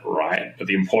getting that right. But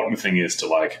the important thing is to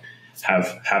like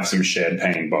have some shared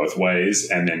pain both ways,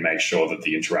 and then make sure that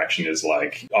the interaction is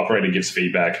like operator gives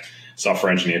feedback,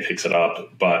 software engineer picks it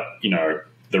up. But,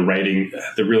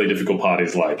 the really difficult part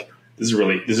is like, this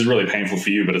is really painful for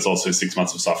you, but it's also 6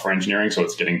 months of software engineering. So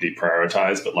it's getting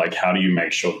deprioritized. But like, how do you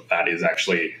make sure that is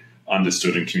actually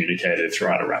understood and communicated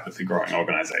throughout a rapidly growing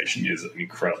organization is an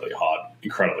incredibly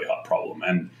hard problem.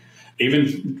 And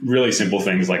even really simple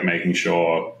things like making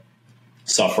sure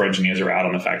software engineers are out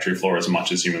on the factory floor as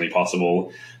much as humanly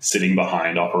possible, sitting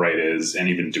behind operators and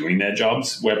even doing their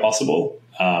jobs where possible,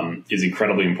 is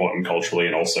incredibly important culturally,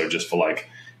 and also just for like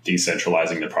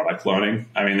decentralizing the product learning.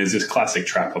 I mean, there's this classic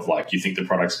trap of like, you think the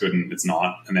product's good and it's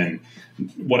not, and then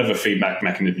whatever feedback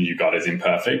mechanism you got is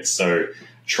imperfect. So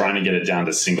trying to get it down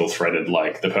to single threaded,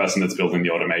 like the person that's building the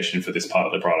automation for this part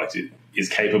of the product is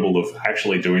capable of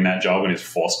actually doing that job and is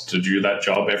forced to do that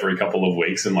job every couple of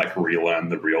weeks and like relearn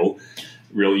the real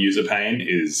user pain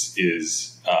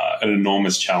is an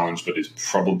enormous challenge, but is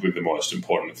probably the most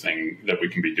important thing that we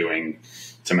can be doing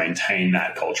to maintain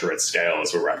that culture at scale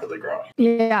as we're rapidly growing.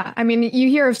 Yeah. I mean, you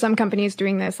hear of some companies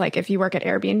doing this, like if you work at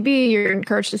Airbnb, you're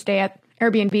encouraged to stay at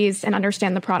Airbnbs and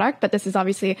understand the product, but this is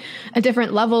obviously a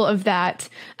different level of that.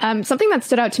 Something that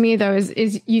stood out to me, though,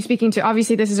 is you speaking to,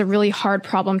 obviously, this is a really hard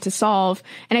problem to solve.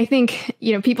 And I think,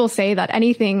 people say that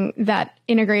anything that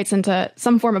integrates into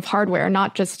some form of hardware,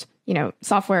 not just,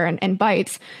 software and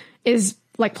bytes, is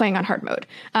like playing on hard mode.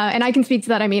 And I can speak to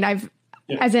that. I mean, I've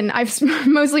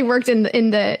mostly worked in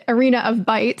the arena of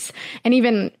bytes, and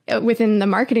even within the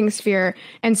marketing sphere.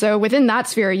 And so within that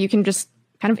sphere, you can just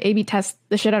kind of A/B test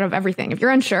the shit out of everything. If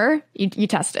you're unsure, you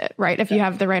test it, right? If you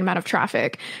have the right amount of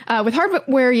traffic. With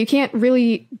hardware, you can't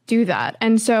really do that.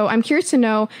 And so I'm curious to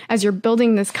know, as you're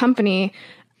building this company,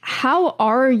 how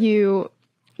are you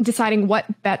deciding what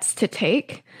bets to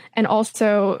take? And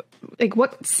also, like,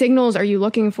 what signals are you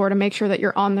looking for to make sure that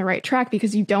you're on the right track?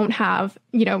 Because you don't have,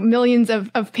 millions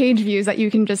of page views that you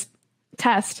can just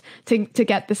test to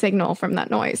get the signal from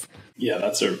that noise. Yeah,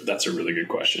 that's a really good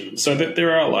question. So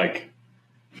there are like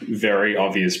very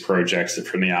obvious projects that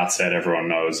from the outset everyone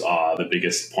knows are the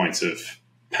biggest points of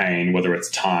pain, whether it's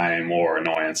time or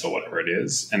annoyance or whatever it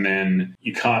is. And then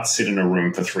you can't sit in a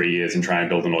room for 3 years and try and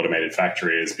build an automated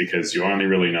factory, is because you only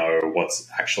really know what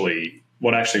actually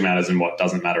matters and what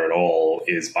doesn't matter at all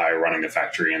is by running the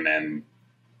factory and then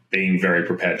being very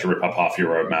prepared to rip up half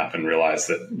your roadmap and realize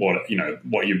that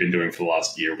what you've been doing for the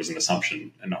last year was an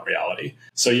assumption and not reality.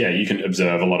 So yeah, you can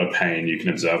observe a lot of pain. You can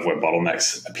observe where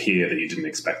bottlenecks appear that you didn't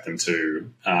expect them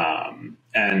to.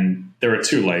 And there are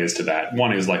two layers to that.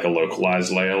 One is like a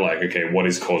localized layer, like, okay, what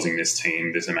is causing this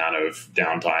team this amount of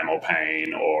downtime or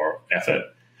pain or effort?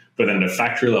 But then at a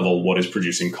factory level, what is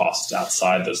producing costs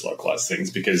outside those localized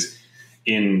things? Because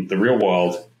in the real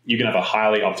world, you can have a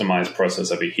highly optimized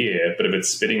process over here, but if it's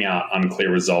spitting out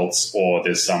unclear results or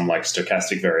there's some like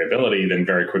stochastic variability, then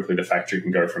very quickly the factory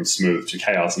can go from smooth to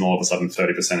chaos, and all of a sudden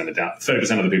 30% of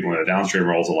the people in the downstream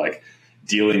roles are like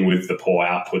dealing with the poor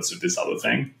outputs of this other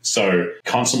thing. So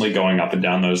constantly going up and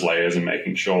down those layers and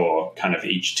making sure kind of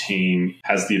each team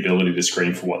has the ability to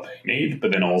screen for what they need,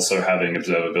 but then also having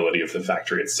observability of the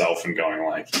factory itself and going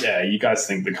like, yeah, you guys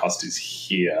think the cost is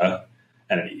here,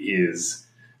 and it is,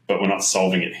 but we're not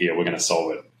solving it here. We're going to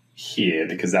solve it here,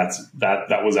 because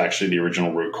that was actually the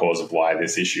original root cause of why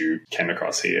this issue came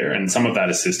across here. And some of that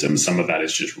is systems, some of that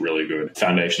is just really good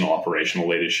foundational operational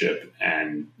leadership,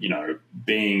 and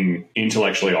being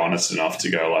intellectually honest enough to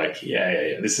go like,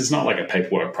 yeah, this is not like a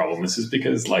paperwork problem. This is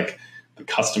because like the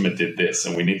customer did this,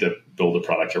 and we need to build a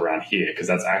product around here, because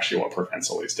that's actually what prevents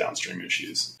all these downstream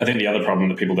issues. I think the other problem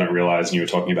that people don't realize, and you were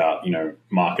talking about,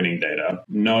 marketing data,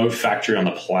 no factory on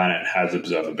the planet has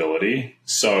observability.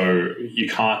 So you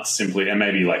can't simply, and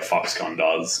maybe like Foxconn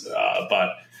does,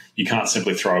 but you can't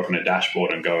simply throw open a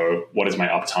dashboard and go, what is my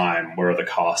uptime? Where are the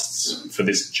costs for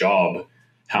this job?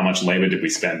 How much labor did we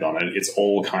spend on it? It's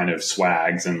all kind of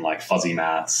swags and like fuzzy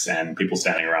maths and people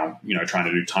standing around, trying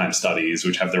to do time studies,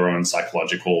 which have their own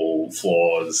psychological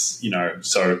flaws,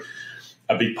 So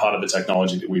a big part of the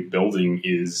technology that we're building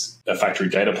is a factory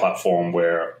data platform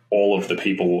where all of the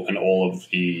people and all of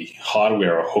the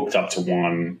hardware are hooked up to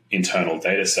one internal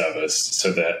data service,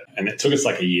 so that, and it took us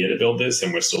like a year to build this,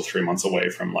 and we're still 3 months away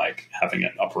from like having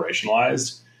it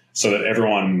operationalized, so that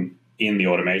everyone in the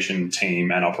automation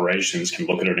team and operations can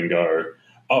look at it and go,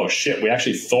 oh shit, we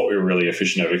actually thought we were really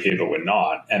efficient over here, but we're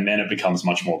not. And then it becomes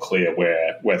much more clear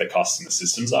where the costs and the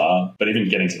systems are. But even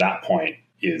getting to that point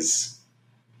is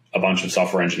a bunch of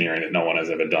software engineering that no one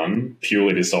has ever done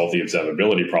purely to solve the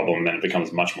observability problem. And then it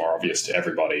becomes much more obvious to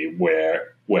everybody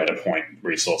where to point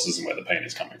resources and where the pain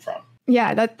is coming from.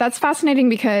 Yeah, that's fascinating,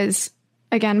 because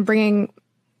again, bringing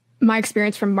my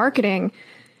experience from marketing,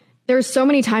 there's so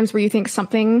many times where you think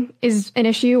something is an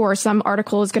issue, or some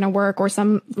article is going to work, or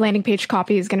some landing page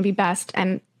copy is going to be best,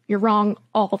 and you're wrong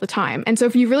all the time. And so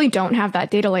if you really don't have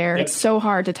that data layer, It's so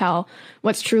hard to tell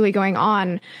what's truly going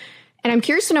on. And I'm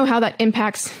curious to know how that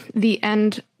impacts the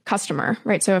end customer,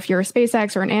 right? So if you're a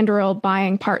SpaceX or an Anduril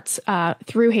buying parts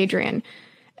through Hadrian,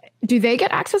 do they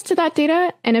get access to that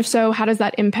data? And if so, how does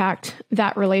that impact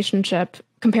that relationship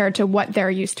compared to what they're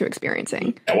used to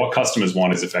experiencing? And what customers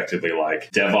want is effectively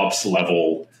like DevOps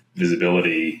level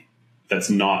visibility that's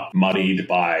not muddied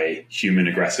by human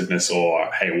aggressiveness or,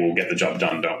 hey, we'll get the job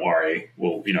done, don't worry,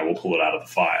 we'll pull it out of the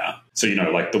fire. So,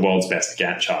 like the world's best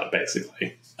Gantt chart,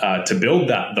 basically. To build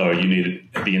that, though, you need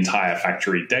the entire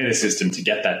factory data system to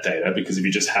get that data, because if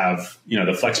you just have, the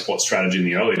Flexport strategy in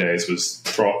the early days was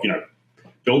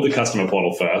build the customer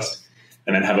portal first,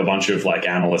 and then have a bunch of like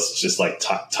analysts just like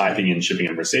typing in shipping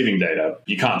and receiving data.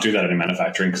 You can't do that in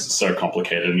manufacturing because it's so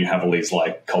complicated, and you have all these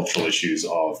like cultural issues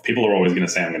of people are always going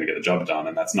to say, I'm going to get the job done.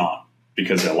 And that's not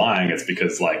because they're lying. It's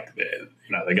because like,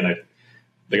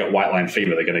 they got white line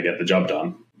fever. They're going to get the job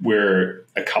done. We're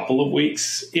a couple of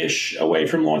weeks-ish away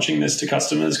from launching this to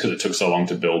customers because it took so long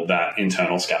to build that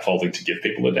internal scaffolding to give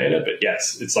people the data. But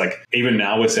yes, it's like even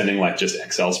now we're sending like just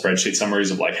Excel spreadsheet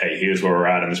summaries of like, hey, here's where we're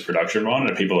at in this production run.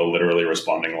 And people are literally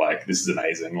responding like, this is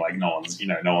amazing. Like no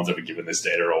one's ever given this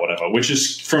data or whatever, which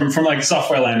is from like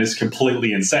software land is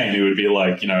completely insane. It would be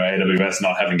like, AWS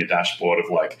not having a dashboard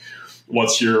of like,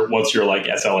 what's your like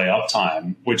SLA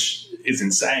uptime, which is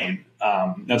insane.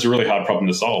 That's a really hard problem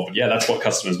to solve. But yeah, that's what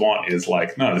customers want is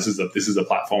like, no, this is a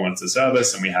platform and it's a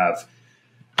service, and we have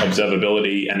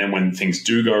observability. And then when things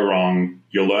do go wrong,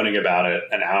 you're learning about it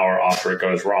an hour after it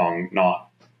goes wrong, not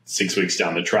 6 weeks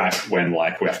down the track when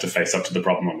like we have to face up to the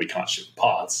problem and we can't ship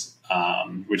parts,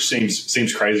 which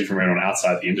seems crazy from everyone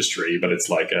outside the industry, but it's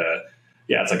like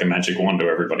it's like a magic wand to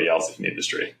everybody else in the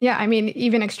industry. Yeah, I mean,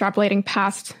 even extrapolating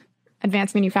past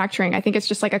advanced manufacturing, I think it's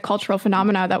just like a cultural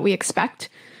phenomena that we expect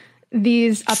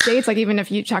these updates. Like even if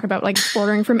you talk about like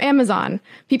ordering from Amazon,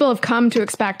 people have come to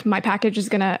expect my package is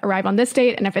going to arrive on this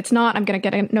date, and if it's not, I'm going to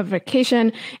get a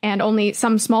notification, and only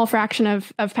some small fraction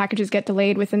of packages get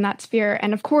delayed within that sphere.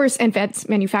 And of course, advanced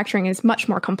manufacturing is much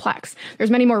more complex. There's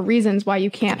many more reasons why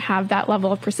you can't have that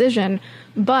level of precision,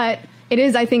 but it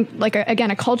is, I think, like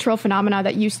a cultural phenomena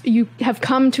that you have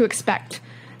come to expect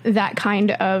that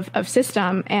kind of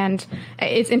system. And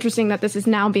it's interesting that this is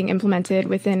now being implemented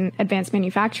within advanced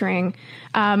manufacturing.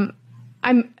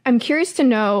 I'm curious to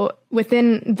know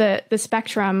within the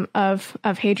spectrum of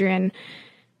Hadrian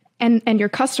and your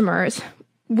customers,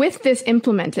 with this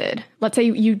implemented, let's say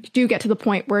you do get to the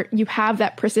point where you have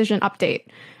that precision update.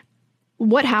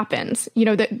 What happens?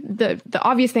 The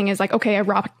obvious thing is like, okay, a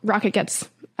rocket gets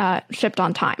shipped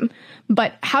on time,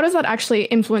 but how does that actually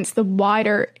influence the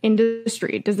wider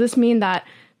industry? Does this mean that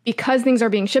because things are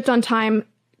being shipped on time,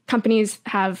 companies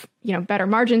have, better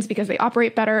margins because they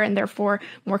operate better and therefore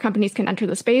more companies can enter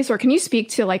the space? Or can you speak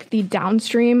to like the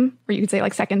downstream, or you could say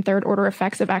like second, third order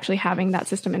effects of actually having that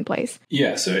system in place?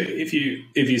 Yeah. So if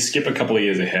you skip a couple of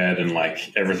years ahead and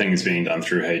like everything is being done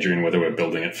through Hadrian, whether we're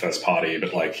building it first party,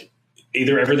 but like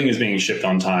either everything is being shipped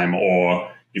on time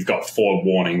or you've got forward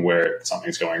warning where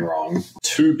something's going wrong,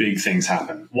 two big things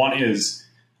happen. One is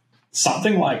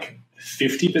something like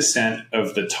 50%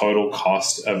 of the total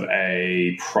cost of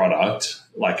a product,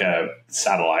 like a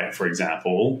satellite, for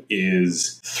example,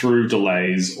 is through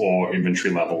delays or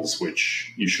inventory levels,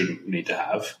 which you shouldn't need to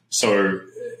have. So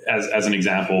as an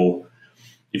example,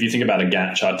 if you think about a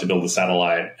Gantt chart to build a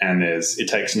satellite and it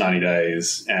takes 90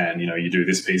 days and, you do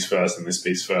this piece first and this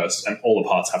piece first, and all the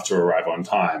parts have to arrive on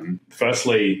time.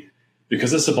 Firstly,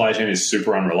 because the supply chain is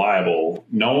super unreliable,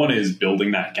 no one is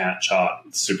building that Gantt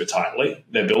chart super tightly.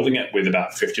 They're building it with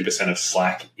about 50% of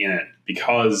slack in it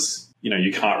because,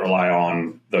 you can't rely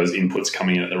on those inputs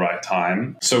coming in at the right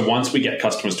time. So once we get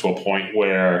customers to a point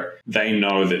where they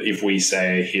know that if we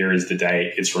say, here is the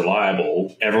date, it's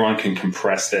reliable, everyone can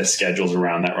compress their schedules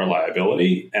around that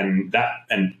reliability. And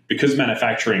because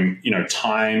manufacturing,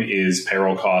 time is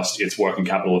payroll cost, it's working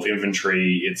capital of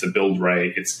inventory, it's a build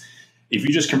rate, if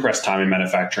you just compress time in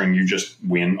manufacturing, you just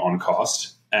win on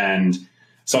cost. And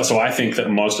so I think that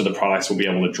most of the products will be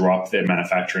able to drop their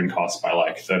manufacturing costs by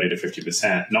like 30 to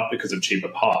 50%, not because of cheaper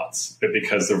parts, but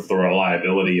because of the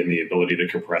reliability and the ability to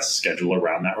compress schedule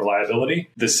around that reliability.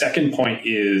 The second point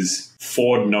is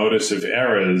forward notice of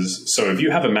errors. So if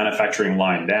you have a manufacturing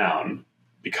line down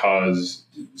because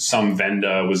some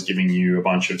vendor was giving you a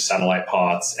bunch of satellite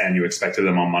parts and you expected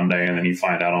them on Monday, and then you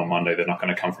find out on Monday they're not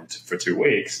going to come for 2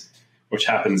 weeks, which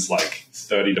happens like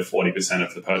 30 to 40%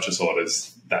 of the purchase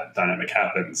orders, that dynamic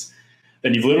happens,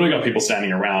 then you've literally got people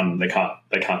standing around, they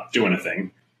can't do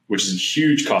anything, which is a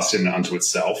huge cost in and unto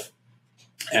itself.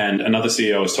 And another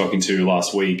CEO I was talking to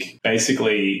last week,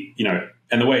 basically,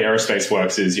 and the way aerospace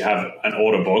works is you have an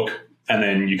order book and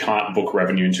then you can't book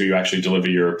revenue until you actually deliver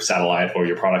your satellite or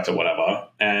your product or whatever.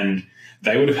 And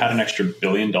they would have had an extra $1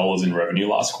 billion in revenue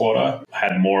last quarter,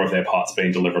 had more of their parts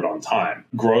being delivered on time.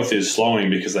 Growth is slowing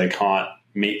because they can't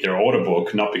meet their order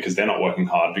book, not because they're not working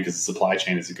hard, because the supply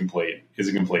chain is a complete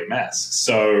mess.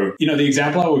 So, the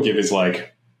example I would give is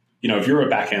like, if you're a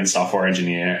back-end software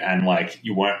engineer and like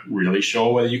you weren't really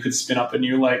sure whether you could spin up a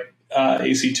new like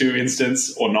EC2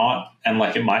 instance or not, and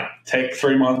like it might take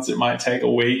 3 months, it might take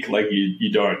a week, like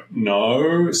you don't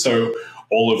know. So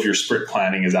all of your sprint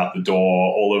planning is out the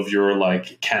door. All of your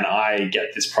like, can I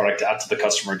get this product out to the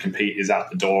customer and compete is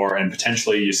out the door. And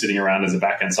potentially you're sitting around as a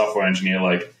back-end software engineer,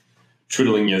 like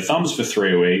twiddling your thumbs for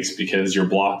 3 weeks because you're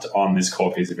blocked on this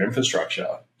core piece of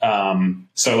infrastructure.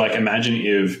 So like imagine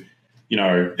if,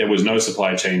 there was no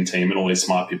supply chain team and all these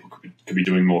smart people could be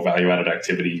doing more value-added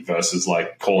activity versus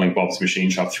like calling Bob's machine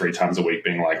shop 3 times a week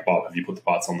being like, Bob, have you put the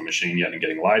parts on the machine yet, and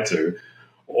getting lied to?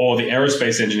 Or the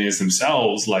aerospace engineers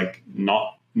themselves, like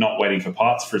not waiting for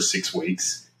parts for 6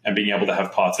 weeks and being able to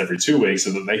have parts every 2 weeks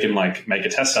so that they can like make a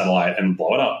test satellite and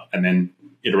blow it up and then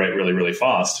iterate really, really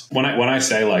fast. When I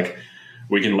say like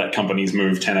we can let companies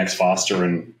move 10x faster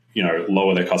and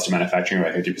lower their cost of manufacturing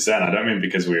by 50%, I don't mean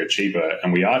because we are cheaper,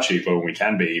 and we are cheaper when we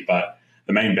can be, but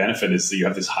the main benefit is that you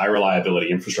have this high reliability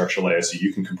infrastructure layer so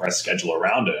you can compress schedule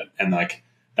around it. And like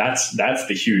that's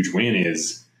the huge win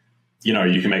is,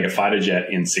 you can make a fighter jet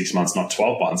in 6 months, not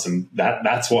 12 months. And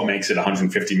that's what makes it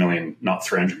 150 million, not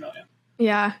 300 million.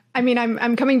 Yeah. I mean,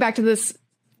 I'm coming back to this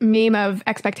meme of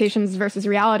expectations versus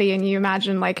reality. And you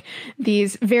imagine like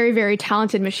these very, very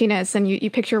talented machinists, and you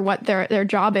picture what their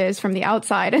job is from the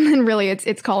outside. And then really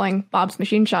it's calling Bob's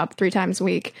machine shop 3 times a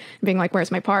week and being like,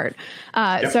 where's my part?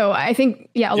 Yep. So I think,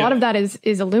 a lot of that is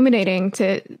illuminating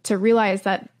to realize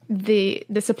that the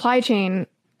supply chain,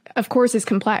 of course, is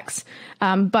complex,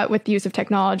 but with the use of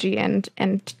technology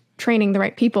and training the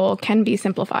right people can be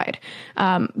simplified.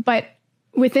 But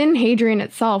within Hadrian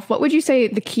itself, what would you say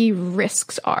the key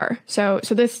risks are? So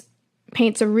this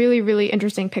paints a really, really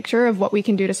interesting picture of what we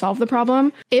can do to solve the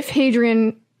problem. If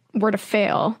Hadrian were to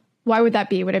fail, why would that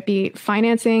be? Would it be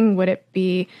financing? Would it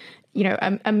be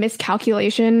a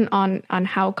miscalculation on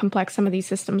how complex some of these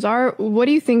systems are? What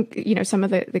do you think, some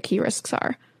of the key risks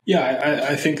are? Yeah,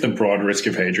 I think the broad risk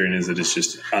of Hadrian is that it's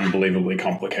just unbelievably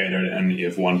complicated, and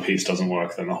if one piece doesn't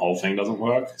work, then the whole thing doesn't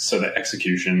work. So the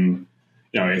execution,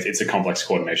 it's a complex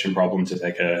coordination problem, to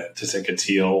take a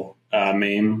Teal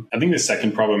meme. I think the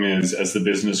second problem is, as the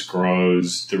business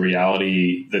grows, the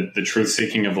reality, the truth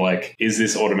seeking of like, is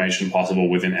this automation possible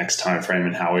within X time frame,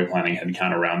 and how are we planning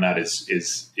headcount around that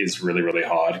is really, really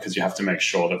hard, because you have to make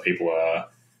sure that people are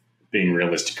being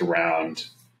realistic around,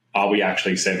 are we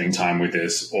actually saving time with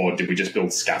this, or did we just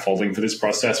build scaffolding for this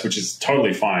process, which is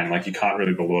totally fine. Like, you can't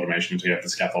really build automation until you have the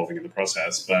scaffolding in the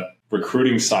process. But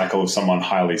recruiting cycle of someone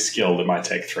highly skilled, it might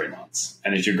take 3 months.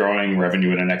 And if you're growing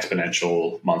revenue at an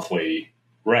exponential monthly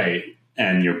rate,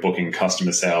 and you're booking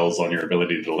customer sales on your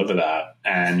ability to deliver that,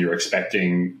 and you're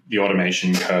expecting the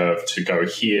automation curve to go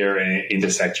here and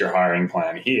intersect your hiring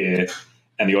plan here,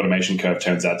 and the automation curve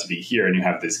turns out to be here, and you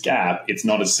have this gap, it's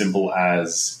not as simple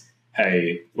as,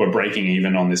 hey, we're breaking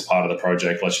even on this part of the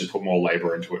project, let's just put more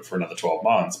labor into it for another 12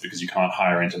 months, because you can't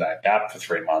hire into that gap for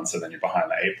 3 months, and then you're behind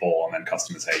the 8 ball, and then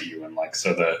customers hate you. And like,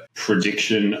 so the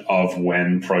prediction of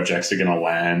when projects are going to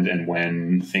land and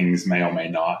when things may or may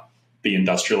not be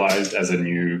industrialized as a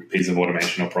new piece of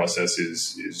automation or process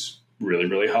is really,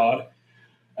 really hard.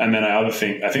 And then I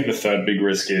think the third big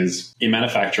risk is, in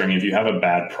manufacturing, if you have a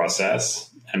bad process,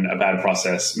 and a bad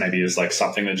process maybe is like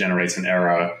something that generates an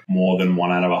error more than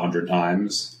 1 out of 100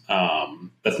 times.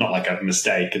 That's not like a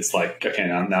mistake. It's like, okay,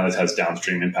 now this has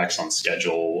downstream impacts on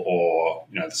schedule, or,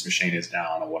 this machine is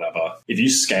down or whatever. If you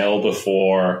scale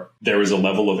before there is a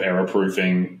level of error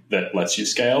proofing that lets you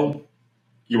scale,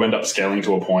 you end up scaling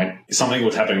to a point. Something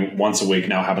that's happening once a week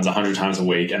now happens 100 times a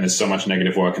week, and there's so much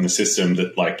negative work in the system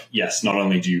that, like, yes, not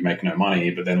only do you make no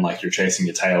money, but then like you're chasing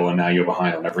your tail, and now you're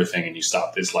behind on everything, and you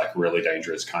start this like really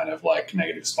dangerous kind of like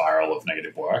negative spiral of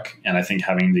negative work. And I think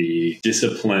having the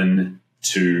discipline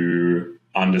to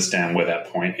understand where that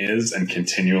point is and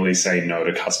continually say no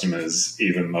to customers,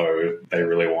 even though they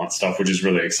really want stuff, which is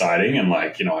really exciting. And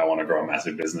like, I want to grow a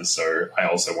massive business, so I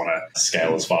also want to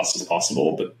scale as fast as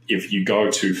possible. But if you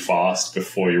go too fast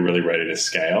before you're really ready to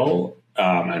scale,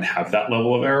 and have that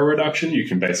level of error reduction, you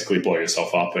can basically blow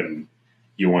yourself up, and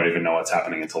you won't even know what's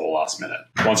happening until the last minute.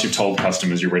 Once you've told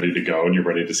customers you're ready to go and you're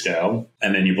ready to scale,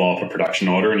 and then you blow up a production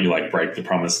order and you like break the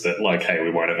promise that like, hey,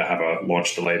 we won't ever have a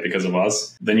launch delay because of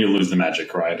us, then you lose the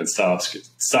magic, right? And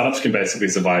startups can basically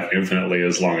survive infinitely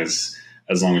as long as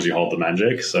you hold the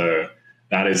magic. So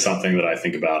that is something that I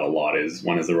think about a lot, is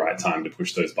when is the right time to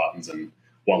push those buttons, and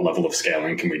what level of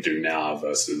scaling can we do now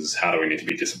versus how do we need to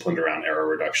be disciplined around error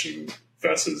reduction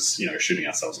versus, shooting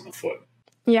ourselves in the foot.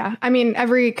 Yeah. I mean,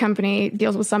 every company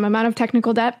deals with some amount of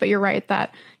technical debt, but you're right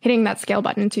that hitting that scale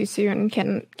button too soon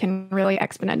can really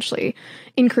exponentially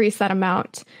increase that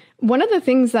amount. One of the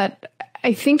things that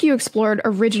I think you explored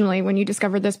originally when you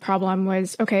discovered this problem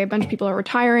was, okay, a bunch of people are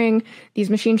retiring.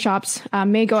 These machine shops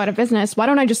may go out of business. Why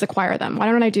don't I just acquire them? Why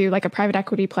don't I do like a private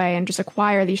equity play and just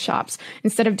acquire these shops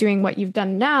instead of doing what you've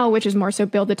done now, which is more so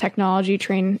build the technology,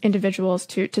 train individuals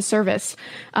to service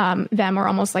them, or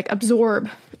almost like absorb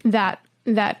that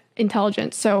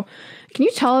intelligence. So can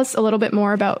you tell us a little bit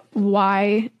more about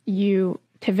why you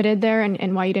pivoted there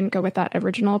and why you didn't go with that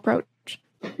original approach?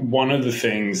 One of the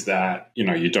things that,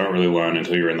 you don't really learn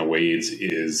until you're in the weeds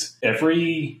is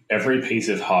every piece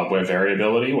of hardware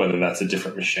variability, whether that's a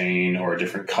different machine or a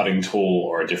different cutting tool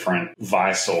or a different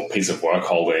vice or piece of work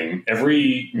holding,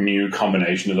 every new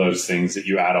combination of those things that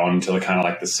you add on to the kind of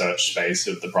like the search space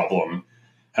of the problem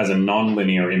has a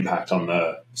non-linear impact on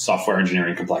the software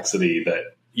engineering complexity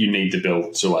that you need to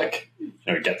build to like,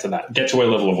 get to a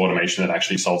level of automation that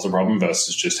actually solves the problem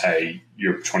versus just, hey,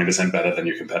 you're 20% better than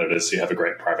your competitors, so you have a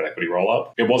great private equity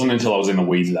roll-up. It wasn't until I was in the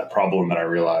weeds of that problem that I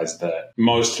realized that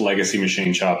most legacy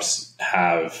machine shops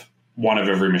have one of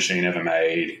every machine ever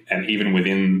made, and even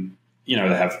within, they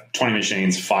have 20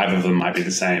 machines, 5 of them might be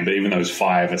the same, but even those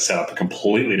 5 are set up a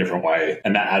completely different way.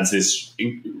 And that adds this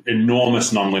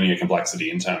enormous nonlinear complexity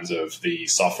in terms of the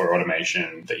software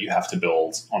automation that you have to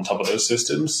build on top of those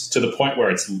systems, to the point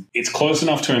where it's close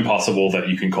enough to impossible that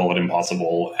you can call it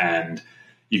impossible and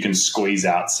you can squeeze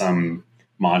out some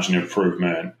margin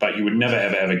improvement, but you would never,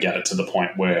 ever get it to the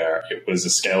point where it was a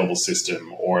scalable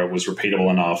system or it was repeatable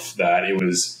enough that it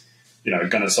was,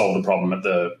 going to solve the problem at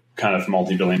the kind of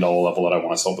multi-billion-dollar level that I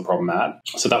want to solve the problem at.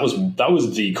 So that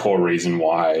was the core reason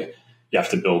why you have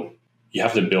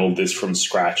to build this from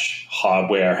scratch,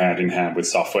 hardware hand in hand with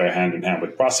software, hand in hand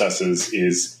with processes,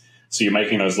 is so you're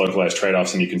making those localized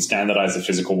trade-offs and you can standardize the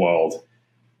physical world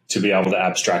to be able to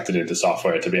abstract it into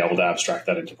software, to be able to abstract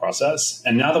that into process.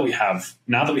 And now that we have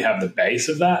the base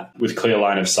of that with clear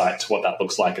line of sight to what that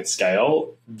looks like at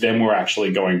scale, then we're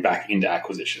actually going back into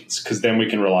acquisitions, because then we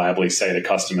can reliably say to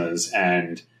customers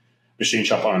and machine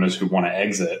shop owners who want to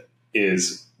exit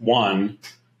is, one,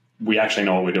 we actually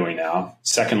know what we're doing now.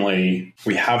 Secondly,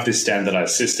 we have this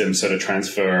standardized system. So to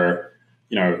transfer,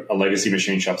 a legacy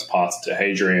machine shop's parts to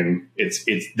Hadrian,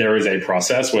 there is a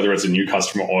process, whether it's a new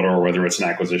customer order or whether it's an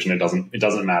acquisition, it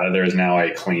doesn't matter. There is now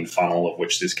a clean funnel of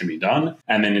which this can be done.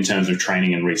 And then in terms of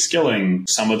training and reskilling,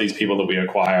 some of these people that we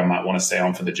acquire might want to stay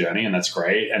on for the journey, and that's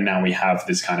great. And now we have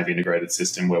this kind of integrated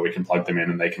system where we can plug them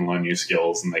in and they can learn new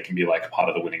skills and they can be like part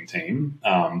of the winning team.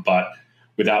 But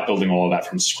without building all of that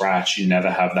from scratch, you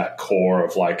never have that core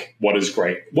of like, what does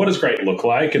great look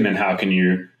like? And then how can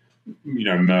you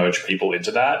merge people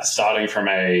into that, starting from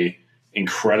a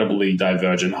incredibly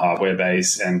divergent hardware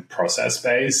base and process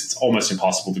base. It's almost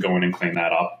impossible to go in and clean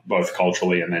that up, both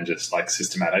culturally and then just like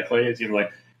systematically. It's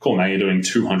like, cool, now you're doing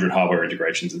 200 hardware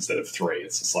integrations instead of 3.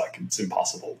 It's just like, it's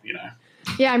impossible,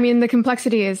 Yeah, I mean, the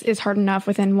complexity is hard enough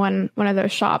within one of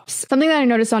those shops. Something that I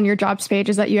noticed on your jobs page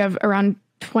is that you have around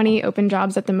 20 open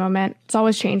jobs at the moment. It's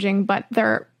always changing, but there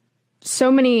are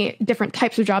so many different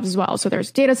types of jobs as well. So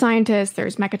there's data scientists,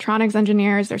 there's mechatronics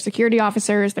engineers, there's security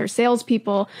officers, there's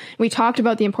salespeople. We talked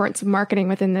about the importance of marketing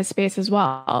within this space as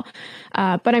well.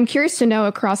 But I'm curious to know,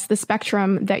 across the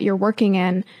spectrum that you're working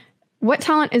in, what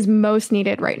talent is most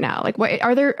needed right now? Like, what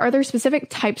are there specific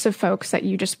types of folks that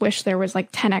you just wish there was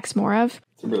like 10x more of?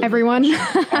 Really everyone?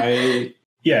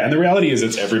 Yeah, and the reality is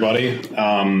it's everybody.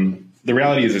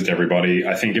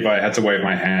 I think if I had to wave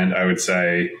my hand, I would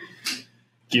say,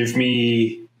 give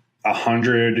me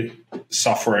 100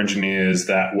 software engineers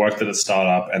that worked at a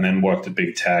startup and then worked at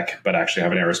big tech, but actually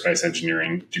have an aerospace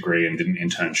engineering degree and did an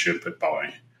internship at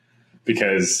Boeing.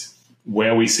 Because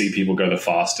where we see people go the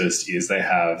fastest is they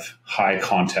have high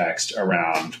context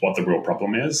around what the real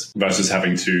problem is versus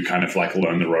having to kind of like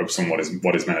learn the ropes on what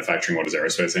is manufacturing, what is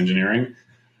aerospace engineering.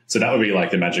 So that would be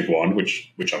like the magic wand,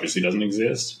 which obviously doesn't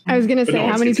exist. I was going to say,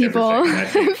 how many people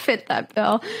fit that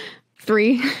bill?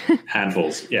 3?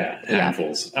 Handfuls. Yeah,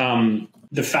 handfuls.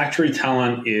 The factory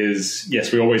talent is,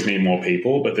 yes, we always need more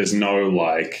people, but there's no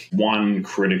like one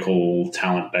critical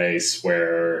talent base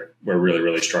where we're really,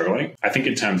 really struggling. I think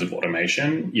in terms of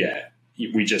automation, yeah,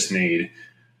 we just need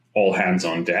all hands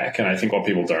on deck. And I think what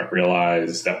people don't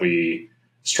realize that we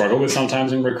struggle with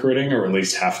sometimes in recruiting, or at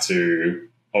least have to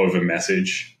over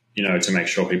message, to make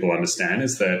sure people understand,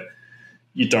 is that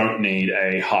you don't need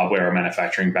a hardware or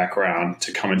manufacturing background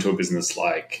to come into a business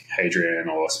like Hadrian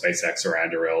or SpaceX or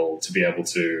Anduril to be able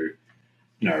to,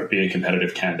 be a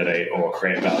competitive candidate or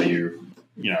create value,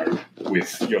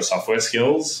 with your software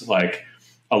skills. Like,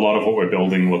 a lot of what we're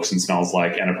building looks and smells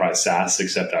like enterprise SaaS,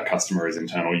 except our customer is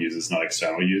internal users, not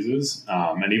external users.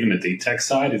 And even the deep tech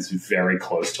side is very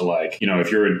close to like,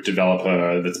 if you're a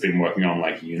developer that's been working on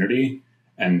like Unity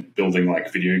and building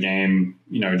like video game,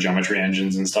 geometry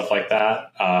engines and stuff like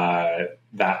that,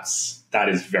 that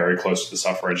is very close to the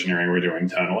software engineering we do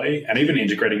internally. And even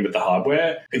integrating with the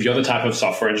hardware, if you're the type of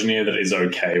software engineer that is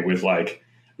okay with like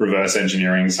reverse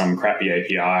engineering some crappy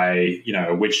API,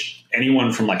 which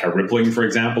anyone from like a Rippling, for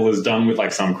example, has done with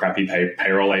like some crappy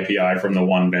payroll API from the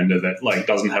one vendor that like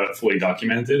doesn't have it fully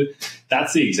documented,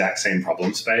 that's the exact same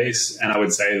problem space. And I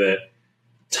would say that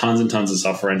tons and tons of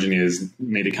software engineers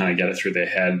need to kind of get it through their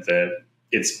head that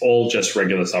it's all just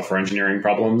regular software engineering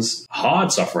problems,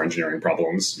 hard software engineering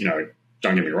problems,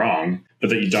 don't get me wrong,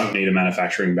 but that you don't need a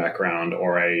manufacturing background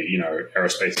or a,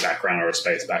 aerospace background or a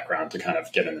space background to kind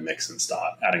of get in the mix and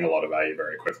start adding a lot of value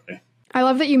very quickly. I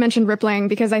love that you mentioned Rippling,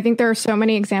 because I think there are so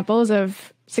many examples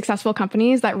of successful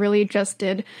companies that really just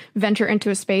did venture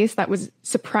into a space that was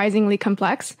surprisingly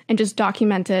complex and just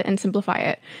document it and simplify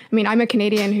it. I mean, I'm a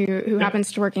Canadian who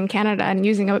happens to work in Canada, and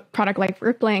using a product like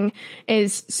Rippling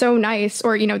is so nice.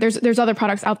 Or, there's other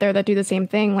products out there that do the same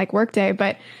thing, like Workday,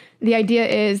 but the idea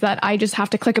is that I just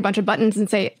have to click a bunch of buttons and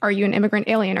say, are you an immigrant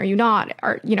alien? Are you not?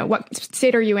 Or, what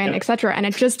state are you in, et cetera. And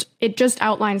it just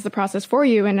outlines the process for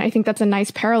you. And I think that's a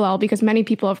nice parallel, because many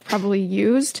people have probably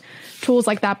used tools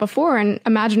like that before, and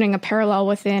imagining a parallel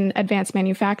within advanced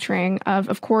manufacturing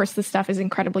of course, the stuff is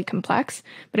incredibly complex,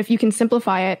 but if you can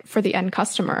simplify it for the end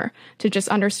customer to just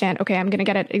understand, okay, I'm going to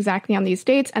get it exactly on these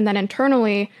dates. And then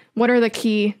internally, what are the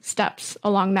key steps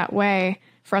along that way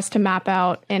for us to map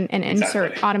out and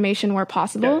insert automation where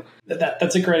possible? Yeah.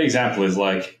 That's a great example, is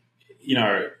like,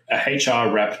 a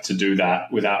HR rep to do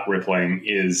that without Rippling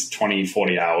is 20,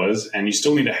 40 hours, and you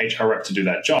still need a HR rep to do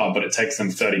that job, but it takes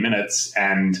them 30 minutes,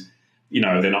 and,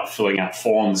 they're not filling out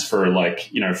forms for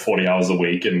like, 40 hours a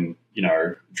week and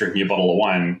drinking a bottle of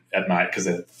wine at night because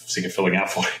they're sick of filling out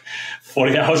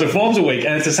 40 hours of forms a week.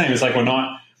 And it's the same. It's like we're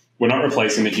not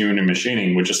replacing the human in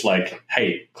machining. We're just like,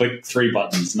 hey, click 3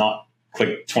 buttons, not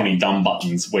click 20 dumb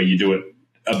buttons where you do it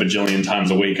a bajillion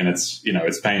times a week and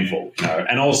it's painful.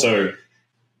 And also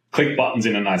click buttons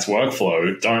in a nice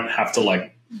workflow. Don't have to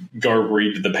like go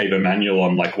read the paper manual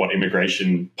on like what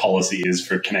immigration policy is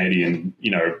for Canadian,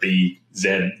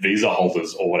 BZ visa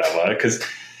holders or whatever. Because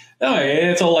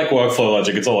it's all like workflow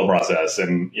logic. It's all a process.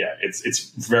 And yeah, it's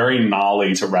very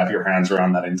gnarly to wrap your hands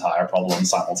around that entire problem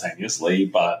simultaneously.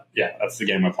 But yeah, that's the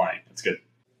game we're playing. It's good.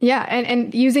 Yeah.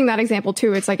 And using that example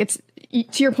too, it's like,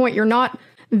 to your point, you're not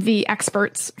the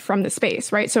experts from the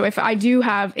space, right? So if I do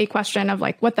have a question of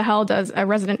like, what the hell does a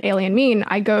resident alien mean?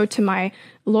 I go to my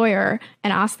lawyer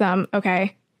and ask them,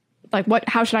 okay, like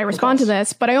how should I respond to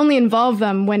this? But I only involve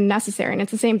them when necessary. And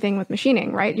it's the same thing with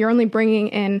machining, right? You're only bringing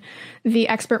in the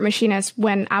expert machinist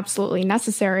when absolutely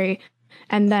necessary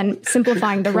and then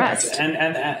simplifying the rest.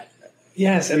 And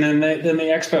yes, and then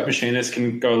the expert machinist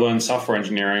can go learn software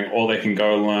engineering, or they can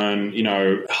go learn,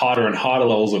 harder and harder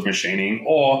levels of machining,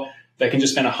 or they can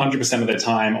just spend 100% of their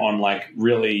time on like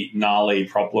really gnarly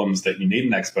problems that you need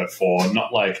an expert for,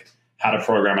 not like how to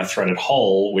program a threaded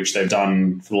hull, which they've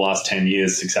done for the last 10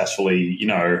 years successfully,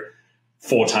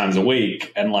 4 times a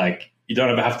week. And like, you don't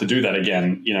ever have to do that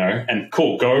again, and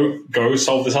cool, go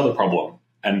solve this other problem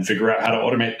and figure out how to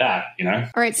automate that, All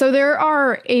right. So there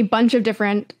are a bunch of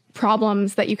different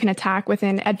problems that you can attack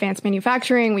within advanced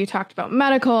manufacturing. We talked about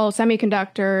medical,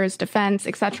 semiconductors, defense,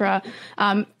 etc.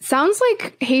 Sounds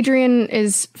like Hadrian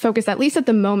is focused, at least at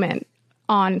the moment,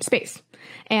 on space.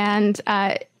 And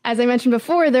as I mentioned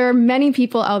before, there are many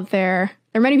people out there.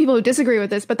 There are many people who disagree with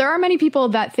this, but there are many people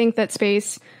that think that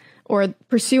space or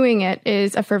pursuing it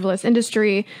is a frivolous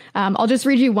industry. I'll just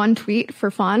read you one tweet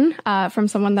for fun from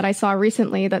someone that I saw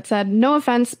recently that said, "No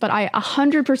offense, but I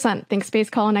 100% think space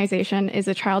colonization is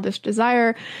a childish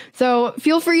desire." So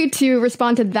feel free to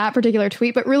respond to that particular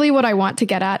tweet. But really what I want to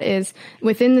get at is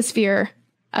within the sphere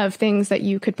of things that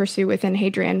you could pursue within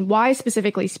Hadrian, why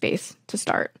specifically space to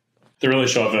start? The really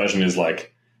short version is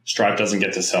like Stripe doesn't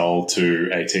get to sell to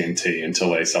AT&T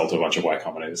until they sell to a bunch of Y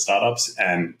Combinator startups.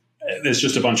 And there's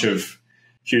just a bunch of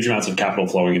huge amounts of capital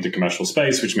flowing into commercial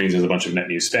space, which means there's a bunch of net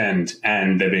new spend,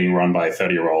 and they're being run by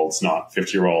 30-year-olds, not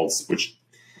 50-year-olds, which,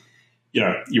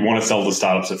 you want to sell to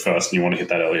startups at first and you want to hit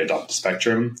that early adopter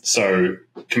spectrum. So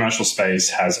commercial space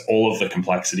has all of the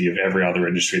complexity of every other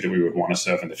industry that we would want to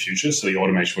serve in the future. So the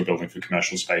automation we're building for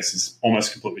commercial space is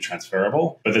almost completely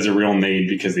transferable. But there's a real need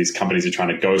because these companies are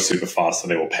trying to go super fast, so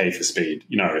they will pay for speed.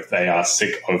 They are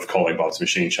sick of calling Bob's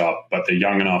Machine Shop, but they're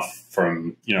young enough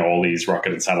from, all these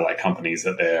rocket and satellite companies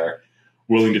that they're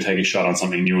willing to take a shot on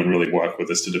something new and really work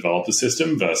with us to develop the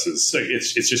system versus, so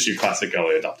it's just your classic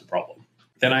early adopter problem.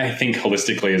 Then I think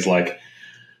holistically is like,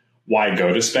 why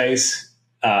go to space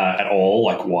at all?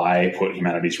 Like, why put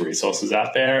humanity's resources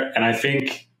out there? And I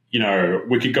think,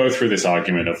 we could go through this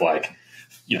argument of like,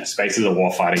 space is a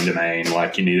warfighting domain.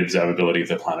 Like, you need observability of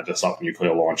the planet to stop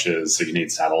nuclear launches. So you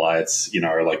need satellites,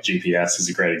 like GPS is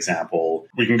a great example.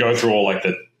 We can go through all like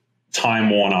the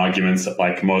time-worn arguments that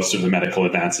like most of the medical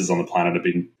advances on the planet have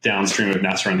been downstream of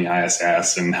NASA and the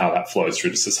ISS and how that flows through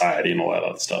to society and all that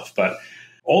other stuff. But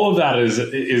all of that is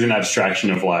an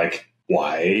abstraction of like,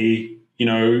 why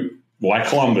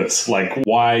Columbus? Like,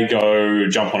 why go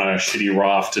jump on a shitty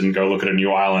raft and go look at a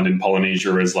new island in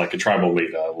Polynesia as like a tribal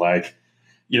leader? Like,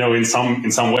 in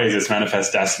some ways it's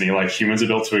manifest destiny. Like, humans are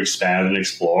built to expand and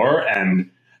explore, and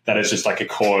that is just like a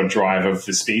core drive of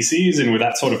the species. And with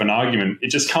that sort of an argument, it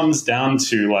just comes down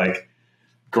to like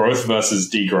growth versus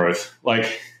degrowth.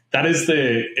 Like, that is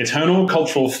the eternal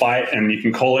cultural fight, and you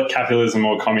can call it capitalism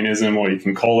or communism, or you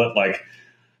can call it like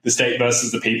the state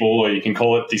versus the people, or you can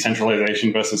call it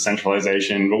decentralization versus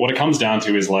centralization. But what it comes down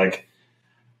to is like,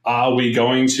 are we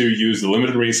going to use the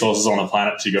limited resources on the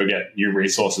planet to go get new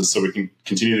resources so we can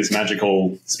continue this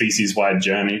magical species-wide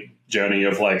journey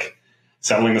of like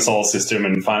settling the solar system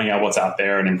and finding out what's out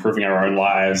there and improving our own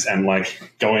lives and like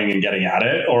going and getting at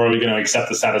it? Or are we going to accept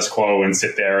the status quo and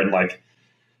sit there and like,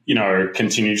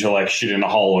 continue to like shit in a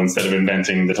hole instead of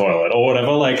inventing the toilet or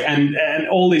whatever? Like, and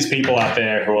all these people out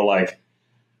there who are like,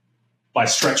 by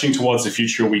stretching towards the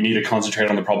future, we need to concentrate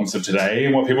on the problems of today.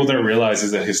 And what people don't realize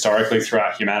is that historically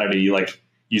throughout humanity, like,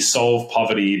 you solve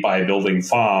poverty by building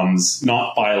farms,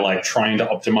 not by like trying to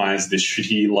optimize this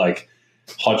shitty, like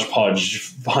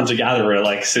hodgepodge hunter-gatherer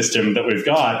like system that we've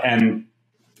got. And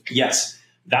yes,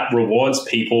 that rewards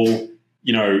people,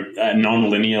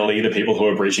 non-linearly, the people who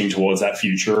are breaching towards that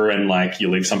future, and like you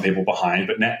leave some people behind.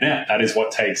 But net, that is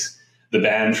what takes the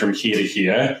band from here to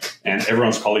here, and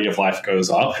everyone's quality of life goes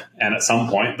up. And at some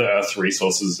point, the Earth's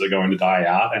resources are going to die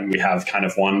out, and we have kind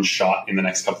of one shot in the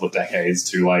next couple of decades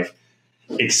to like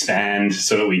expand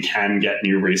so that we can get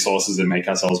new resources and make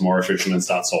ourselves more efficient and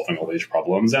start solving all these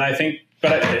problems. And I think,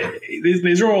 but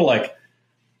these are all like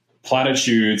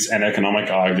platitudes and economic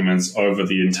arguments over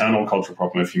the internal cultural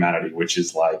problem of humanity, which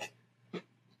is like,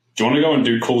 do you want to go and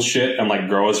do cool shit and like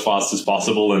grow as fast as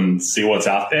possible and see what's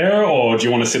out there? Or do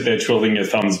you want to sit there twiddling your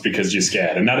thumbs because you're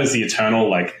scared? And that is the eternal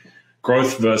like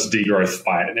growth versus degrowth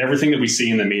fight. And everything that we see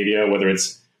in the media, whether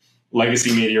it's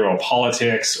legacy media or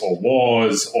politics or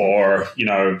wars or, you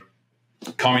know,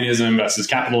 communism versus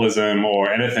capitalism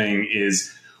or anything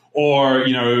is, or,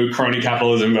 you know, crony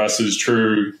capitalism versus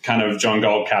true kind of John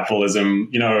Galt capitalism,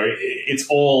 you know, it's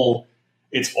all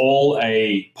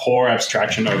a poor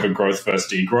abstraction over growth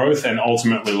versus degrowth. And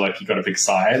ultimately, like, you got to pick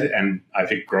side, and I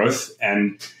pick growth.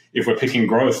 And if we're picking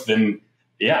growth, then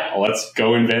yeah, let's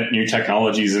go invent new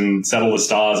technologies and settle the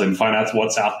stars and find out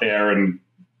what's out there and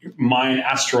mine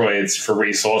asteroids for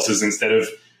resources instead of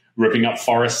ripping up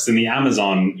forests in the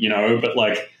Amazon, you know. But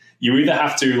like, you either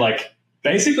have to like,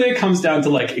 basically it comes down to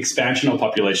like expansion or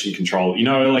population control, you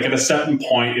know, like at a certain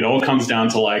point, it all comes down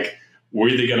to like, we're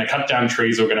either going to cut down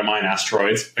trees or we're going to mine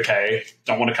asteroids. Okay,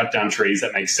 don't want to cut down trees.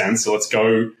 That makes sense. So let's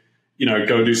go, you know,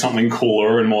 go do something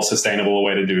cooler and more sustainable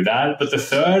way to do that. But the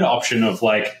third option of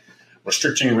like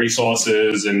restricting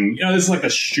resources and, you know, this is like the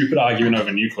stupid argument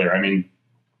over nuclear. I mean,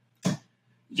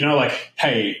 you know, like,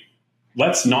 hey,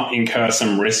 let's not incur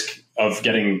some risk of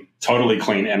getting totally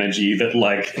clean energy that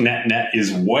like net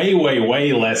is way, way,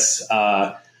 way less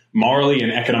morally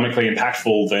and economically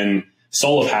impactful than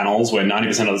solar panels, where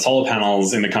 90% of the solar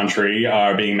panels in the country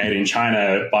are being made in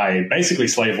China by basically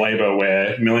slave labor,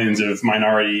 where millions of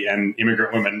minority and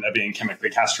immigrant women are being chemically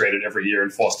castrated every year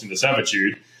and forced into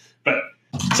servitude. But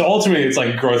so ultimately, it's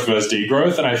like growth versus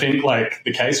degrowth. And I think like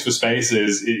the case for space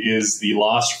is it is the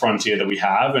last frontier that we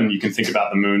have. And you can think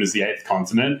about the moon as the 8th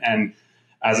continent. And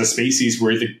as a species,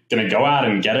 we're either going to go out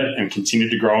and get it and continue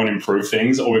to grow and improve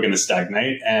things, or we're going to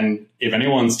stagnate. And if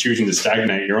anyone's choosing to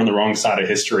stagnate, you're on the wrong side of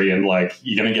history, and like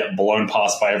you're going to get blown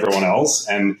past by everyone else.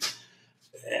 And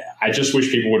I just wish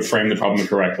people would frame the problem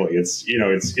correctly. It's, you know,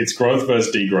 it's growth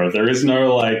versus degrowth. There is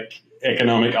no like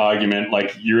economic argument.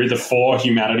 Like, you're either for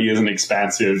humanity as an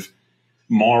expansive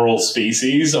moral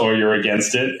species, or you're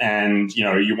against it, and you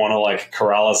know, you want to like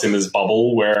corral us in this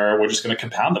bubble where we're just going to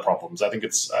compound the problems. I think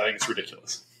it's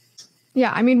ridiculous.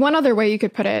 Yeah, I mean, one other way you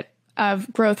could put it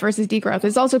of growth versus degrowth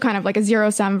is also kind of like a zero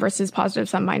sum versus positive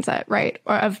sum mindset, right?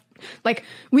 Or of like,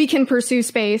 we can pursue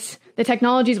space, the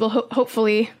technologies will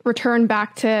hopefully return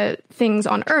back to things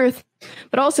on Earth,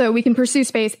 but also we can pursue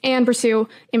space and pursue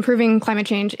improving climate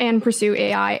change and pursue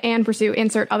AI and pursue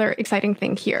insert other exciting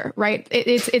thing here, right?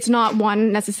 It's not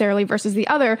one necessarily versus the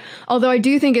other. Although I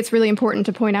do think it's really important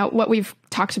to point out what we've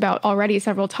talked about already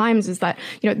several times is that,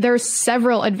 you know, there's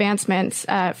several advancements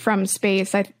from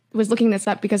space. I was looking this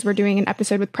up because we're doing an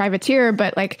episode with Privateer,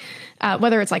 but like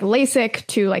whether it's like LASIK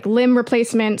to like limb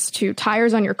replacements to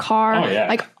tires on your car,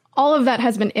 like all of that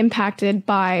has been impacted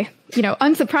by, you know,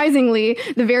 unsurprisingly,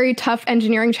 the very tough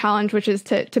engineering challenge, which is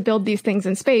to build these things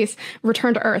in space,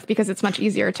 return to Earth, because it's much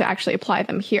easier to actually apply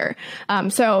them here.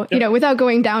 You know, without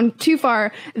going down too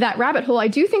far that rabbit hole, I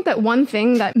do think that one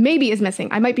thing that maybe is missing,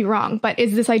 I might be wrong, but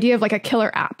is this idea of like a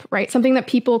killer app, right? Something that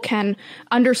people can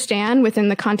understand within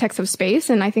the context of space.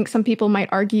 And I think some people might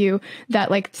argue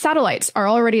that like satellites are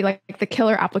already like the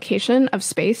killer application of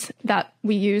space that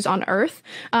we use on Earth.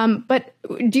 But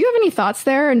do you have any thoughts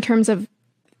there in terms of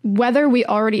whether we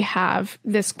already have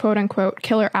this quote unquote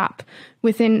killer app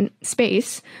within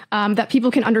space that people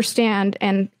can understand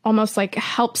and almost like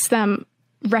helps them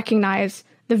recognize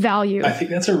the value? I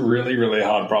think that's a really, really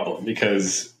hard problem,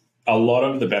 because a lot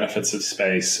of the benefits of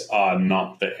space are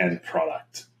not the end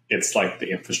product. It's like the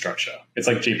infrastructure. It's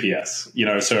like GPS, you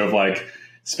know, sort of like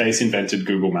space invented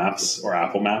Google Maps or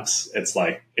Apple Maps. It's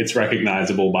like, it's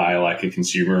recognizable by like a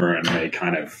consumer, and they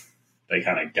kind of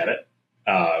get it.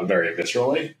 Very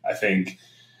viscerally. I think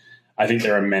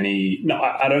there are many. No,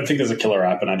 I don't think there's a killer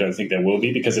app, and I don't think there will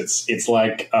be, because it's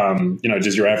like, you know,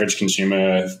 does your average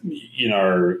consumer, you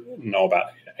know about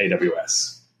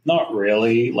AWS? Not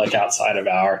really, like outside of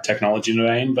our technology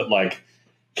domain, but like,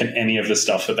 can any of the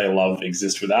stuff that they love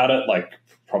exist without it? Like,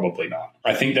 probably not.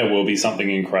 I think there will be something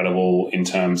incredible in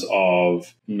terms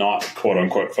of not quote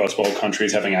unquote first world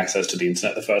countries having access to the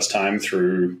internet the first time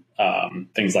through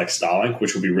things like Starlink,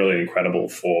 which will be really incredible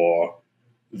for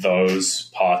those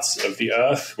parts of the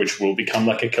Earth, which will become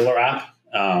like a killer app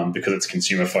because it's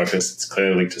consumer focused. It's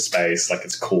clearly linked to space. Like,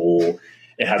 it's cool.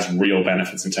 it has real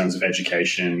benefits in terms of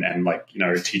education and like,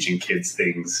 teaching kids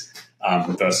things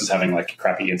versus having like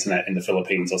crappy internet in the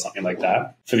Philippines or something like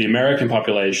that. For the American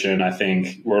population, I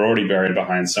think we're already buried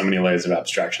behind so many layers of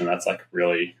abstraction. That's like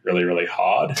really, really, really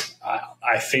hard.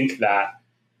 I think that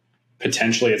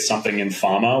potentially it's something in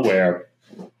pharma where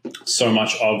so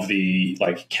much of the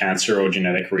like cancer or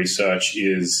genetic research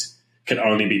can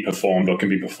only be performed or can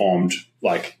be performed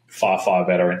like far, far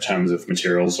better in terms of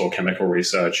materials or chemical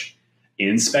research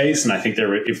in space. And I think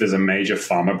if there's a major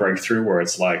pharma breakthrough where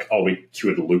it's like, oh, we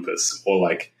cured lupus, or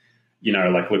like,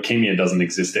 like leukemia doesn't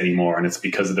exist anymore, and it's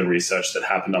because of the research that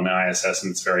happened on the ISS and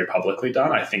it's very publicly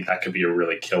done, I think that could be a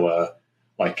really killer,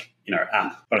 like,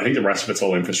 app. But I think the rest of it's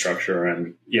all infrastructure.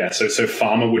 And so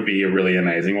pharma would be a really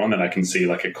amazing one that I can see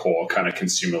like a core kind of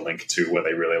consumer link to where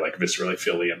they really like viscerally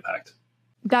feel the impact.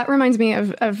 That reminds me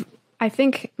of I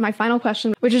think my final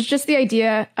question, which is just the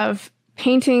idea of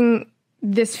painting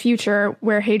this future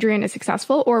where Hadrian is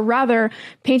successful, or rather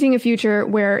painting a future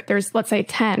where there's, let's say,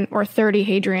 10 or 30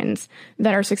 Hadrians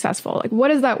that are successful. Like, what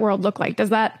does that world look like? Does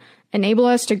that enable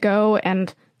us to go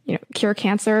and, cure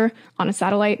cancer on a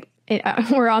satellite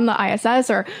or on the ISS?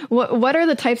 Or what are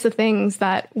the types of things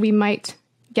that we might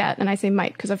get? And I say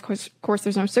might because, of course,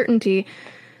 there's no certainty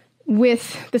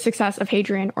with the success of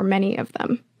Hadrian or many of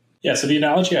them. Yeah, so the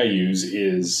analogy I use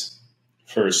is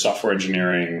for software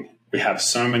engineering, we have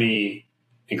so many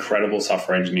incredible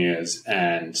software engineers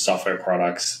and software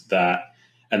products that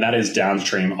is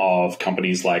downstream of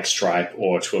companies like Stripe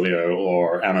or Twilio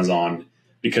or Amazon,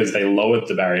 because they lowered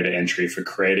the barrier to entry for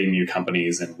creating new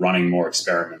companies and running more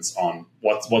experiments on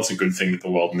what's a good thing that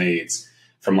the world needs,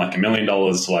 from like $1 million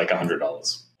to like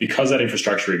 $100. Because that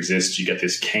infrastructure exists, you get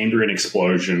this Cambrian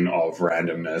explosion of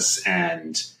randomness.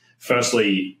 And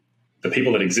firstly, the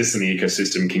people that exist in the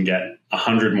ecosystem can get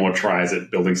 100 more tries at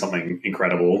building something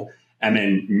incredible. And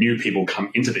then new people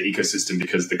come into the ecosystem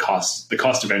because the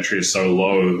cost of entry is so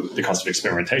low, the cost of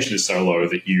experimentation is so low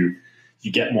that you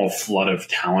get more flood of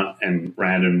talent and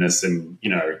randomness. And,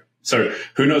 so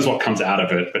who knows what comes out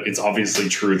of it, but it's obviously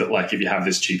true that like if you have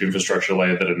this cheap infrastructure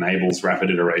layer that enables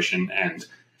rapid iteration and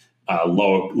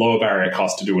lower barrier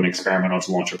cost to do an experiment or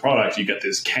to launch a product, you get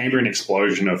this Cambrian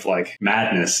explosion of like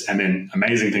madness, and then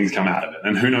amazing things come out of it.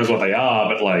 And who knows what they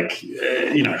are, but like,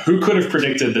 who could have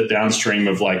predicted that downstream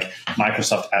of like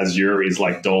Microsoft Azure is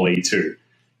like Dolly too?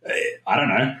 I don't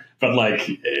know. But like,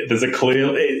 there's a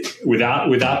clear,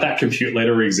 without that compute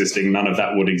layer existing, none of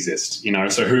that would exist,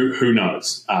 So who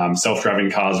knows?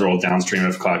 Self-driving cars are all downstream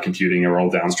of cloud computing, are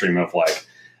all downstream of like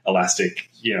elastic,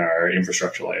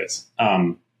 infrastructure layers.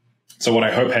 So what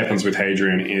I hope happens with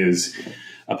Hadrian is,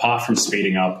 apart from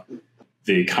speeding up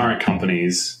the current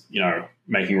companies,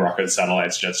 making rockets,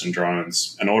 satellites, jets, and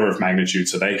drones an order of magnitude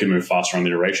so they can move faster on the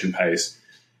iteration pace,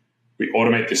 we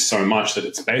automate this so much that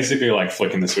it's basically like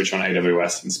flicking the switch on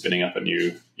AWS and spinning up a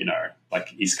new,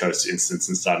 like East Coast instance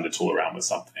and starting to tool around with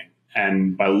something.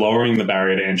 And by lowering the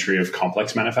barrier to entry of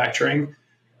complex manufacturing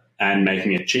and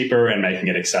making it cheaper and making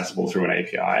it accessible through an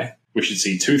API, we should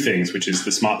see two things, which is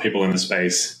the smart people in the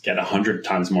space get 100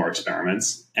 times more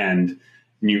experiments, and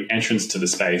new entrants to the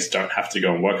space don't have to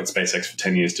go and work at SpaceX for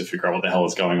 10 years to figure out what the hell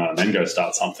is going on and then go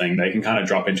start something. They can kind of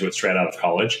drop into it straight out of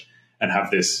college and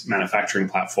have this manufacturing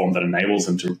platform that enables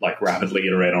them to like rapidly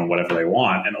iterate on whatever they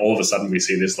want. And all of a sudden we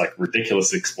see this like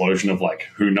ridiculous explosion of like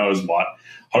who knows what,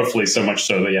 hopefully so much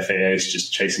so the FAA is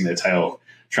just chasing their tail,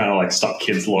 trying to like stop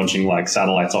kids launching like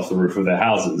satellites off the roof of their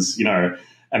houses,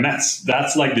 And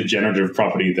that's like the generative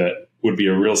property that would be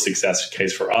a real success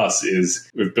case for us.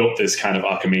 Is we've built this kind of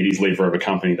Archimedes lever of a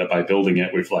company that by building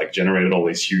it, we've like generated all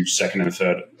these huge second and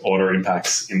third order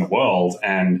impacts in the world.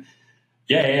 And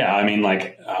I mean,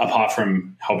 like, apart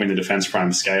from helping the defense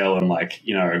prime scale and like,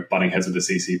 butting heads with the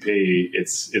CCP,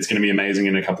 it's going to be amazing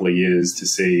in a couple of years to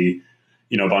see,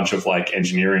 a bunch of like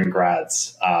engineering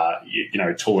grads,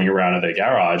 tooling around at their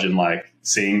garage and like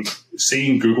seeing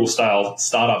Google style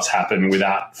startups happen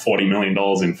without $40 million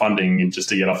in funding just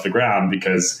to get off the ground,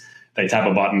 because they tap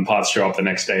a button, parts show up the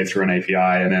next day through an API,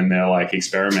 and then they're like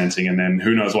experimenting, and then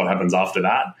who knows what happens after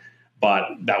that. But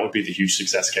that would be the huge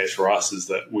success case for us, is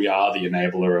that we are the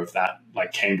enabler of that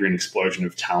like Cambrian explosion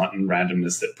of talent and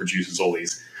randomness that produces all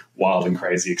these wild and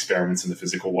crazy experiments in the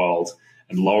physical world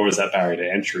and lowers that barrier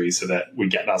to entry so that we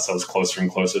get ourselves closer and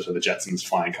closer to the Jetsons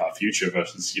flying car future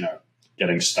versus,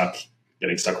 getting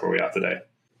stuck where we are today.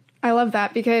 I love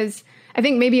that, because I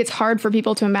think maybe it's hard for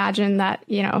people to imagine that,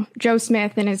 Joe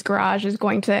Smith in his garage is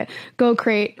going to go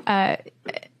create a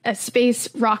space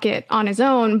rocket on his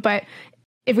own. But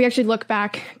if we actually look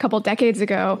back a couple decades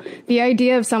ago, the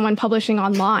idea of someone publishing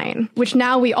online, which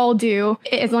now we all do,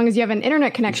 as long as you have an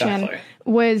internet connection, exactly.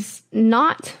 was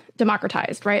not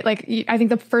democratized, right? Like, I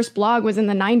think the first blog was in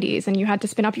the 90s, and you had to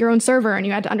spin up your own server, and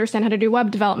you had to understand how to do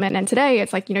web development. And today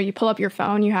it's like, you pull up your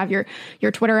phone, you have your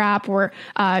Twitter app or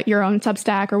your own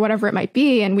Substack or whatever it might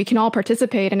be, and we can all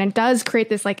participate. And it does create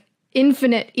this like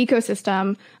infinite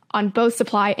ecosystem on both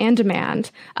supply and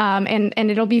demand. And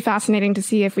it'll be fascinating to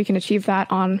see if we can achieve that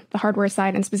on the hardware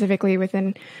side and specifically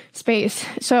within space.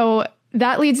 So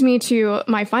that leads me to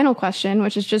my final question,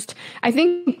 which is just, I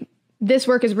think this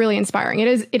work is really inspiring.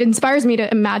 It inspires me to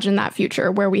imagine that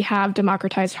future where we have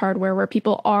democratized hardware, where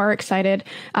people are excited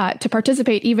to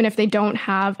participate, even if they don't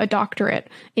have a doctorate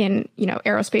in,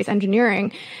 aerospace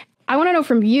engineering. I want to know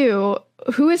from you,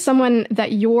 who is someone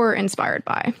that you're inspired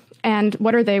by, and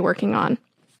what are they working on?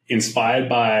 Inspired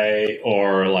by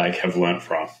or like have learned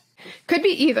from? Could be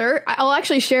either. I'll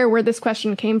actually share where this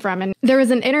question came from. And there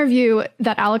was an interview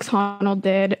that Alex Honnold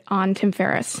did on Tim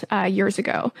Ferriss years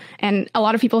ago. And a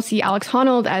lot of people see Alex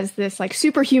Honnold as this like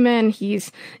superhuman.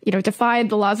 He's, defied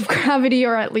the laws of gravity,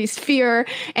 or at least fear.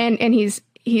 And he's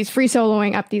free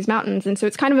soloing up these mountains. And so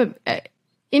it's kind of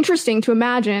interesting to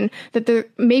imagine that there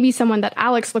may be someone that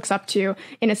Alex looks up to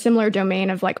in a similar domain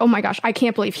of like, oh my gosh, I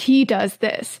can't believe he does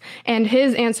this. And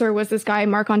his answer was this guy,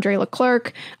 Marc-Andre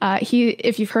Leclerc.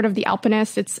 If you've heard of The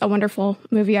Alpinist, it's a wonderful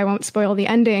movie. I won't spoil the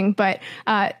ending, but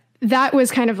that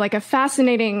was kind of like a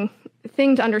fascinating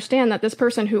thing to understand, that this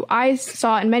person who I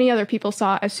saw and many other people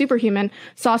saw as superhuman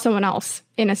saw someone else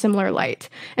in a similar light.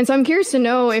 And so I'm curious to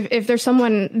know if there's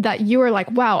someone that you are like,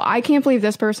 wow, I can't believe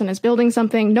this person is building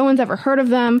something. No one's ever heard of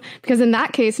them, because in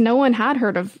that case, no one had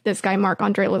heard of this guy,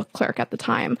 Marc-Andre Leclerc, at the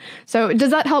time. So does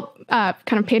that help kind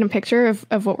of paint a picture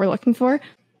of what we're looking for?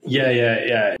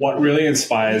 Yeah. What really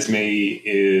inspires me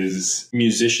is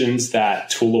musicians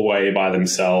that tool away by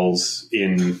themselves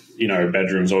in,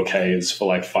 bedrooms or caves for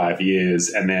like 5 years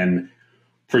and then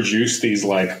produce these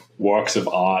like works of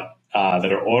art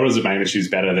that are orders of magnitudes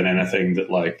better than anything that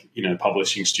like,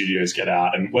 publishing studios get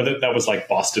out. And whether that was like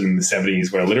Boston in the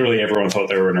 70s, where literally everyone thought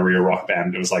they were in a real rock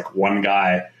band. It was like one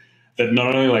guy that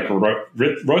not only like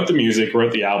wrote the music,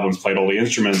 wrote the albums, played all the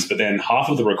instruments, but then half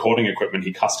of the recording equipment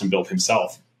he custom built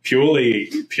himself.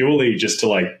 Purely just to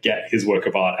like get his work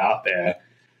of art out there.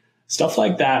 Stuff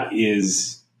like that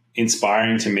is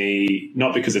inspiring to me,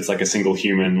 not because it's like a single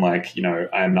human, like,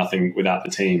 I am nothing without the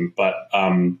team, but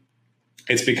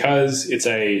it's because it's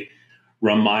a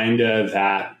reminder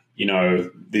that,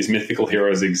 these mythical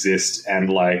heroes exist, and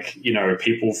like,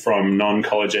 people from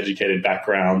non-college educated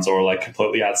backgrounds or like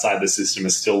completely outside the system are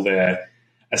still there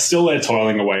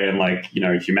toiling away, and like,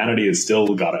 humanity has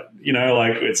still got it,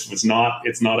 like it's not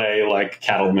a like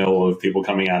cattle mill of people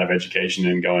coming out of education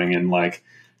and going and like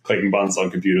clicking buttons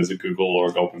on computers at Google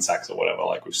or Goldman Sachs or whatever.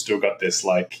 Like, we've still got this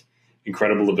like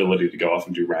incredible ability to go off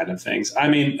and do random things. I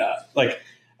mean, like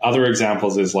other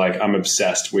examples is like, I'm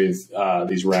obsessed with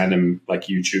these random like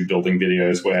YouTube building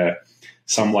videos where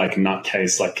some like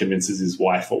nutcase like convinces his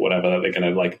wife or whatever that they're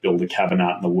going to like build a cabin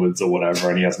out in the woods or whatever,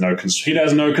 and he has no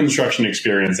construction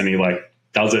experience, and he like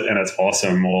does it and it's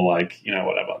awesome, or like,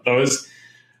 whatever.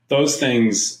 Those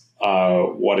things are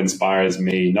what inspires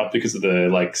me, not because of the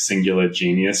like singular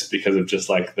genius, because of just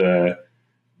like the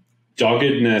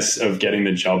doggedness of getting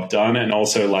the job done, and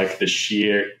also like the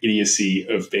sheer idiocy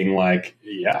of being like,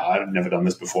 yeah, I've never done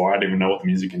this before. I don't even know what the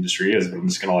music industry is, but I'm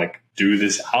just going to like do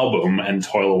this album and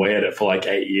toil away at it for like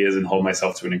 8 years and hold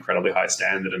myself to an incredibly high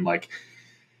standard and like,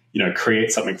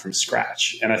 create something from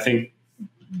scratch. And I think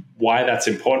why that's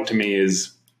important to me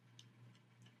is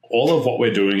all of what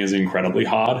we're doing is incredibly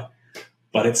hard,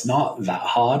 but it's not that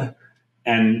hard.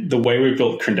 And the way we've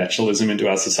built credentialism into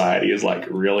our society is like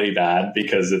really bad,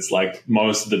 because it's like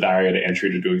most of the barrier to entry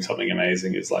to doing something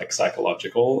amazing is like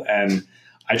psychological. And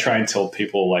I try and tell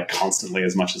people like constantly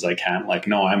as much as I can, like,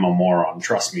 no, I'm a moron.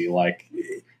 Trust me. Like,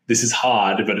 this is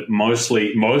hard, but most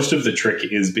of the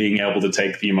trick is being able to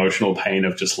take the emotional pain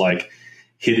of just like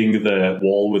hitting the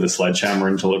wall with a sledgehammer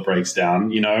until it breaks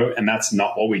down, and that's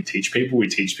not what we teach people. We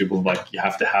teach people like, you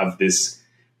have to have this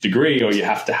degree, or you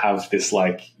have to have this,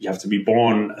 like, you have to be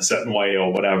born a certain way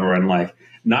or whatever. And like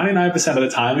 99% of the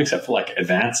time, except for like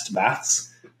advanced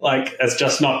maths, like it's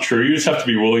just not true. You just have to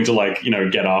be willing to like,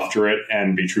 get after it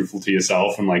and be truthful to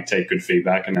yourself and like take good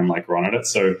feedback and then like run at it.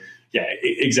 So yeah,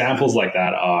 examples like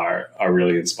that are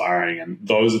really inspiring. And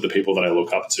those are the people that I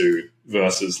look up to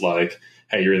versus like,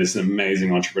 hey, you're this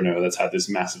amazing entrepreneur that's had this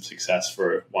massive success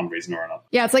for one reason or another.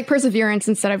 Yeah, it's like perseverance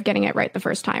instead of getting it right the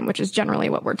first time, which is generally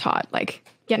what we're taught. Like,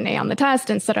 get an A on the test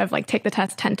instead of like take the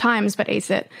test 10 times, but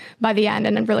ace it by the end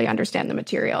and then really understand the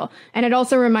material. And it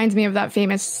also reminds me of that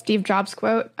famous Steve Jobs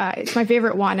quote. It's my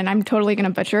favorite one, and I'm totally going to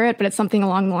butcher it, but it's something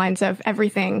along the lines of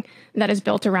everything that is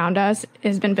built around us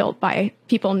has been built by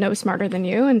people no smarter than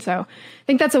you. And so I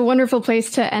think that's a wonderful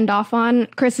place to end off on.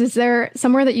 Chris, is there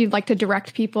somewhere that you'd like to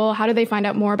direct people? How do they find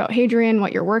out more about Hadrian,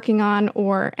 what you're working on,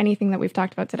 or anything that we've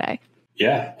talked about today?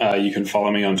 Yeah, you can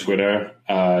follow me on Twitter,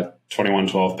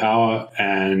 2112power.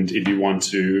 And if you want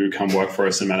to come work for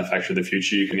us in Manufacture the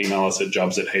Future, you can email us at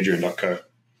jobs@hadrian.co.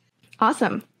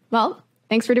 Awesome. Well,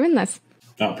 thanks for doing this.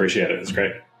 I appreciate it. It's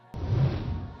great.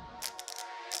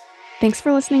 Thanks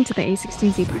for listening to the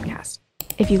A16Z podcast.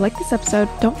 If you like this episode,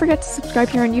 don't forget to subscribe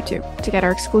here on YouTube to get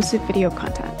our exclusive video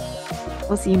content.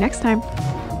 We'll see you next time.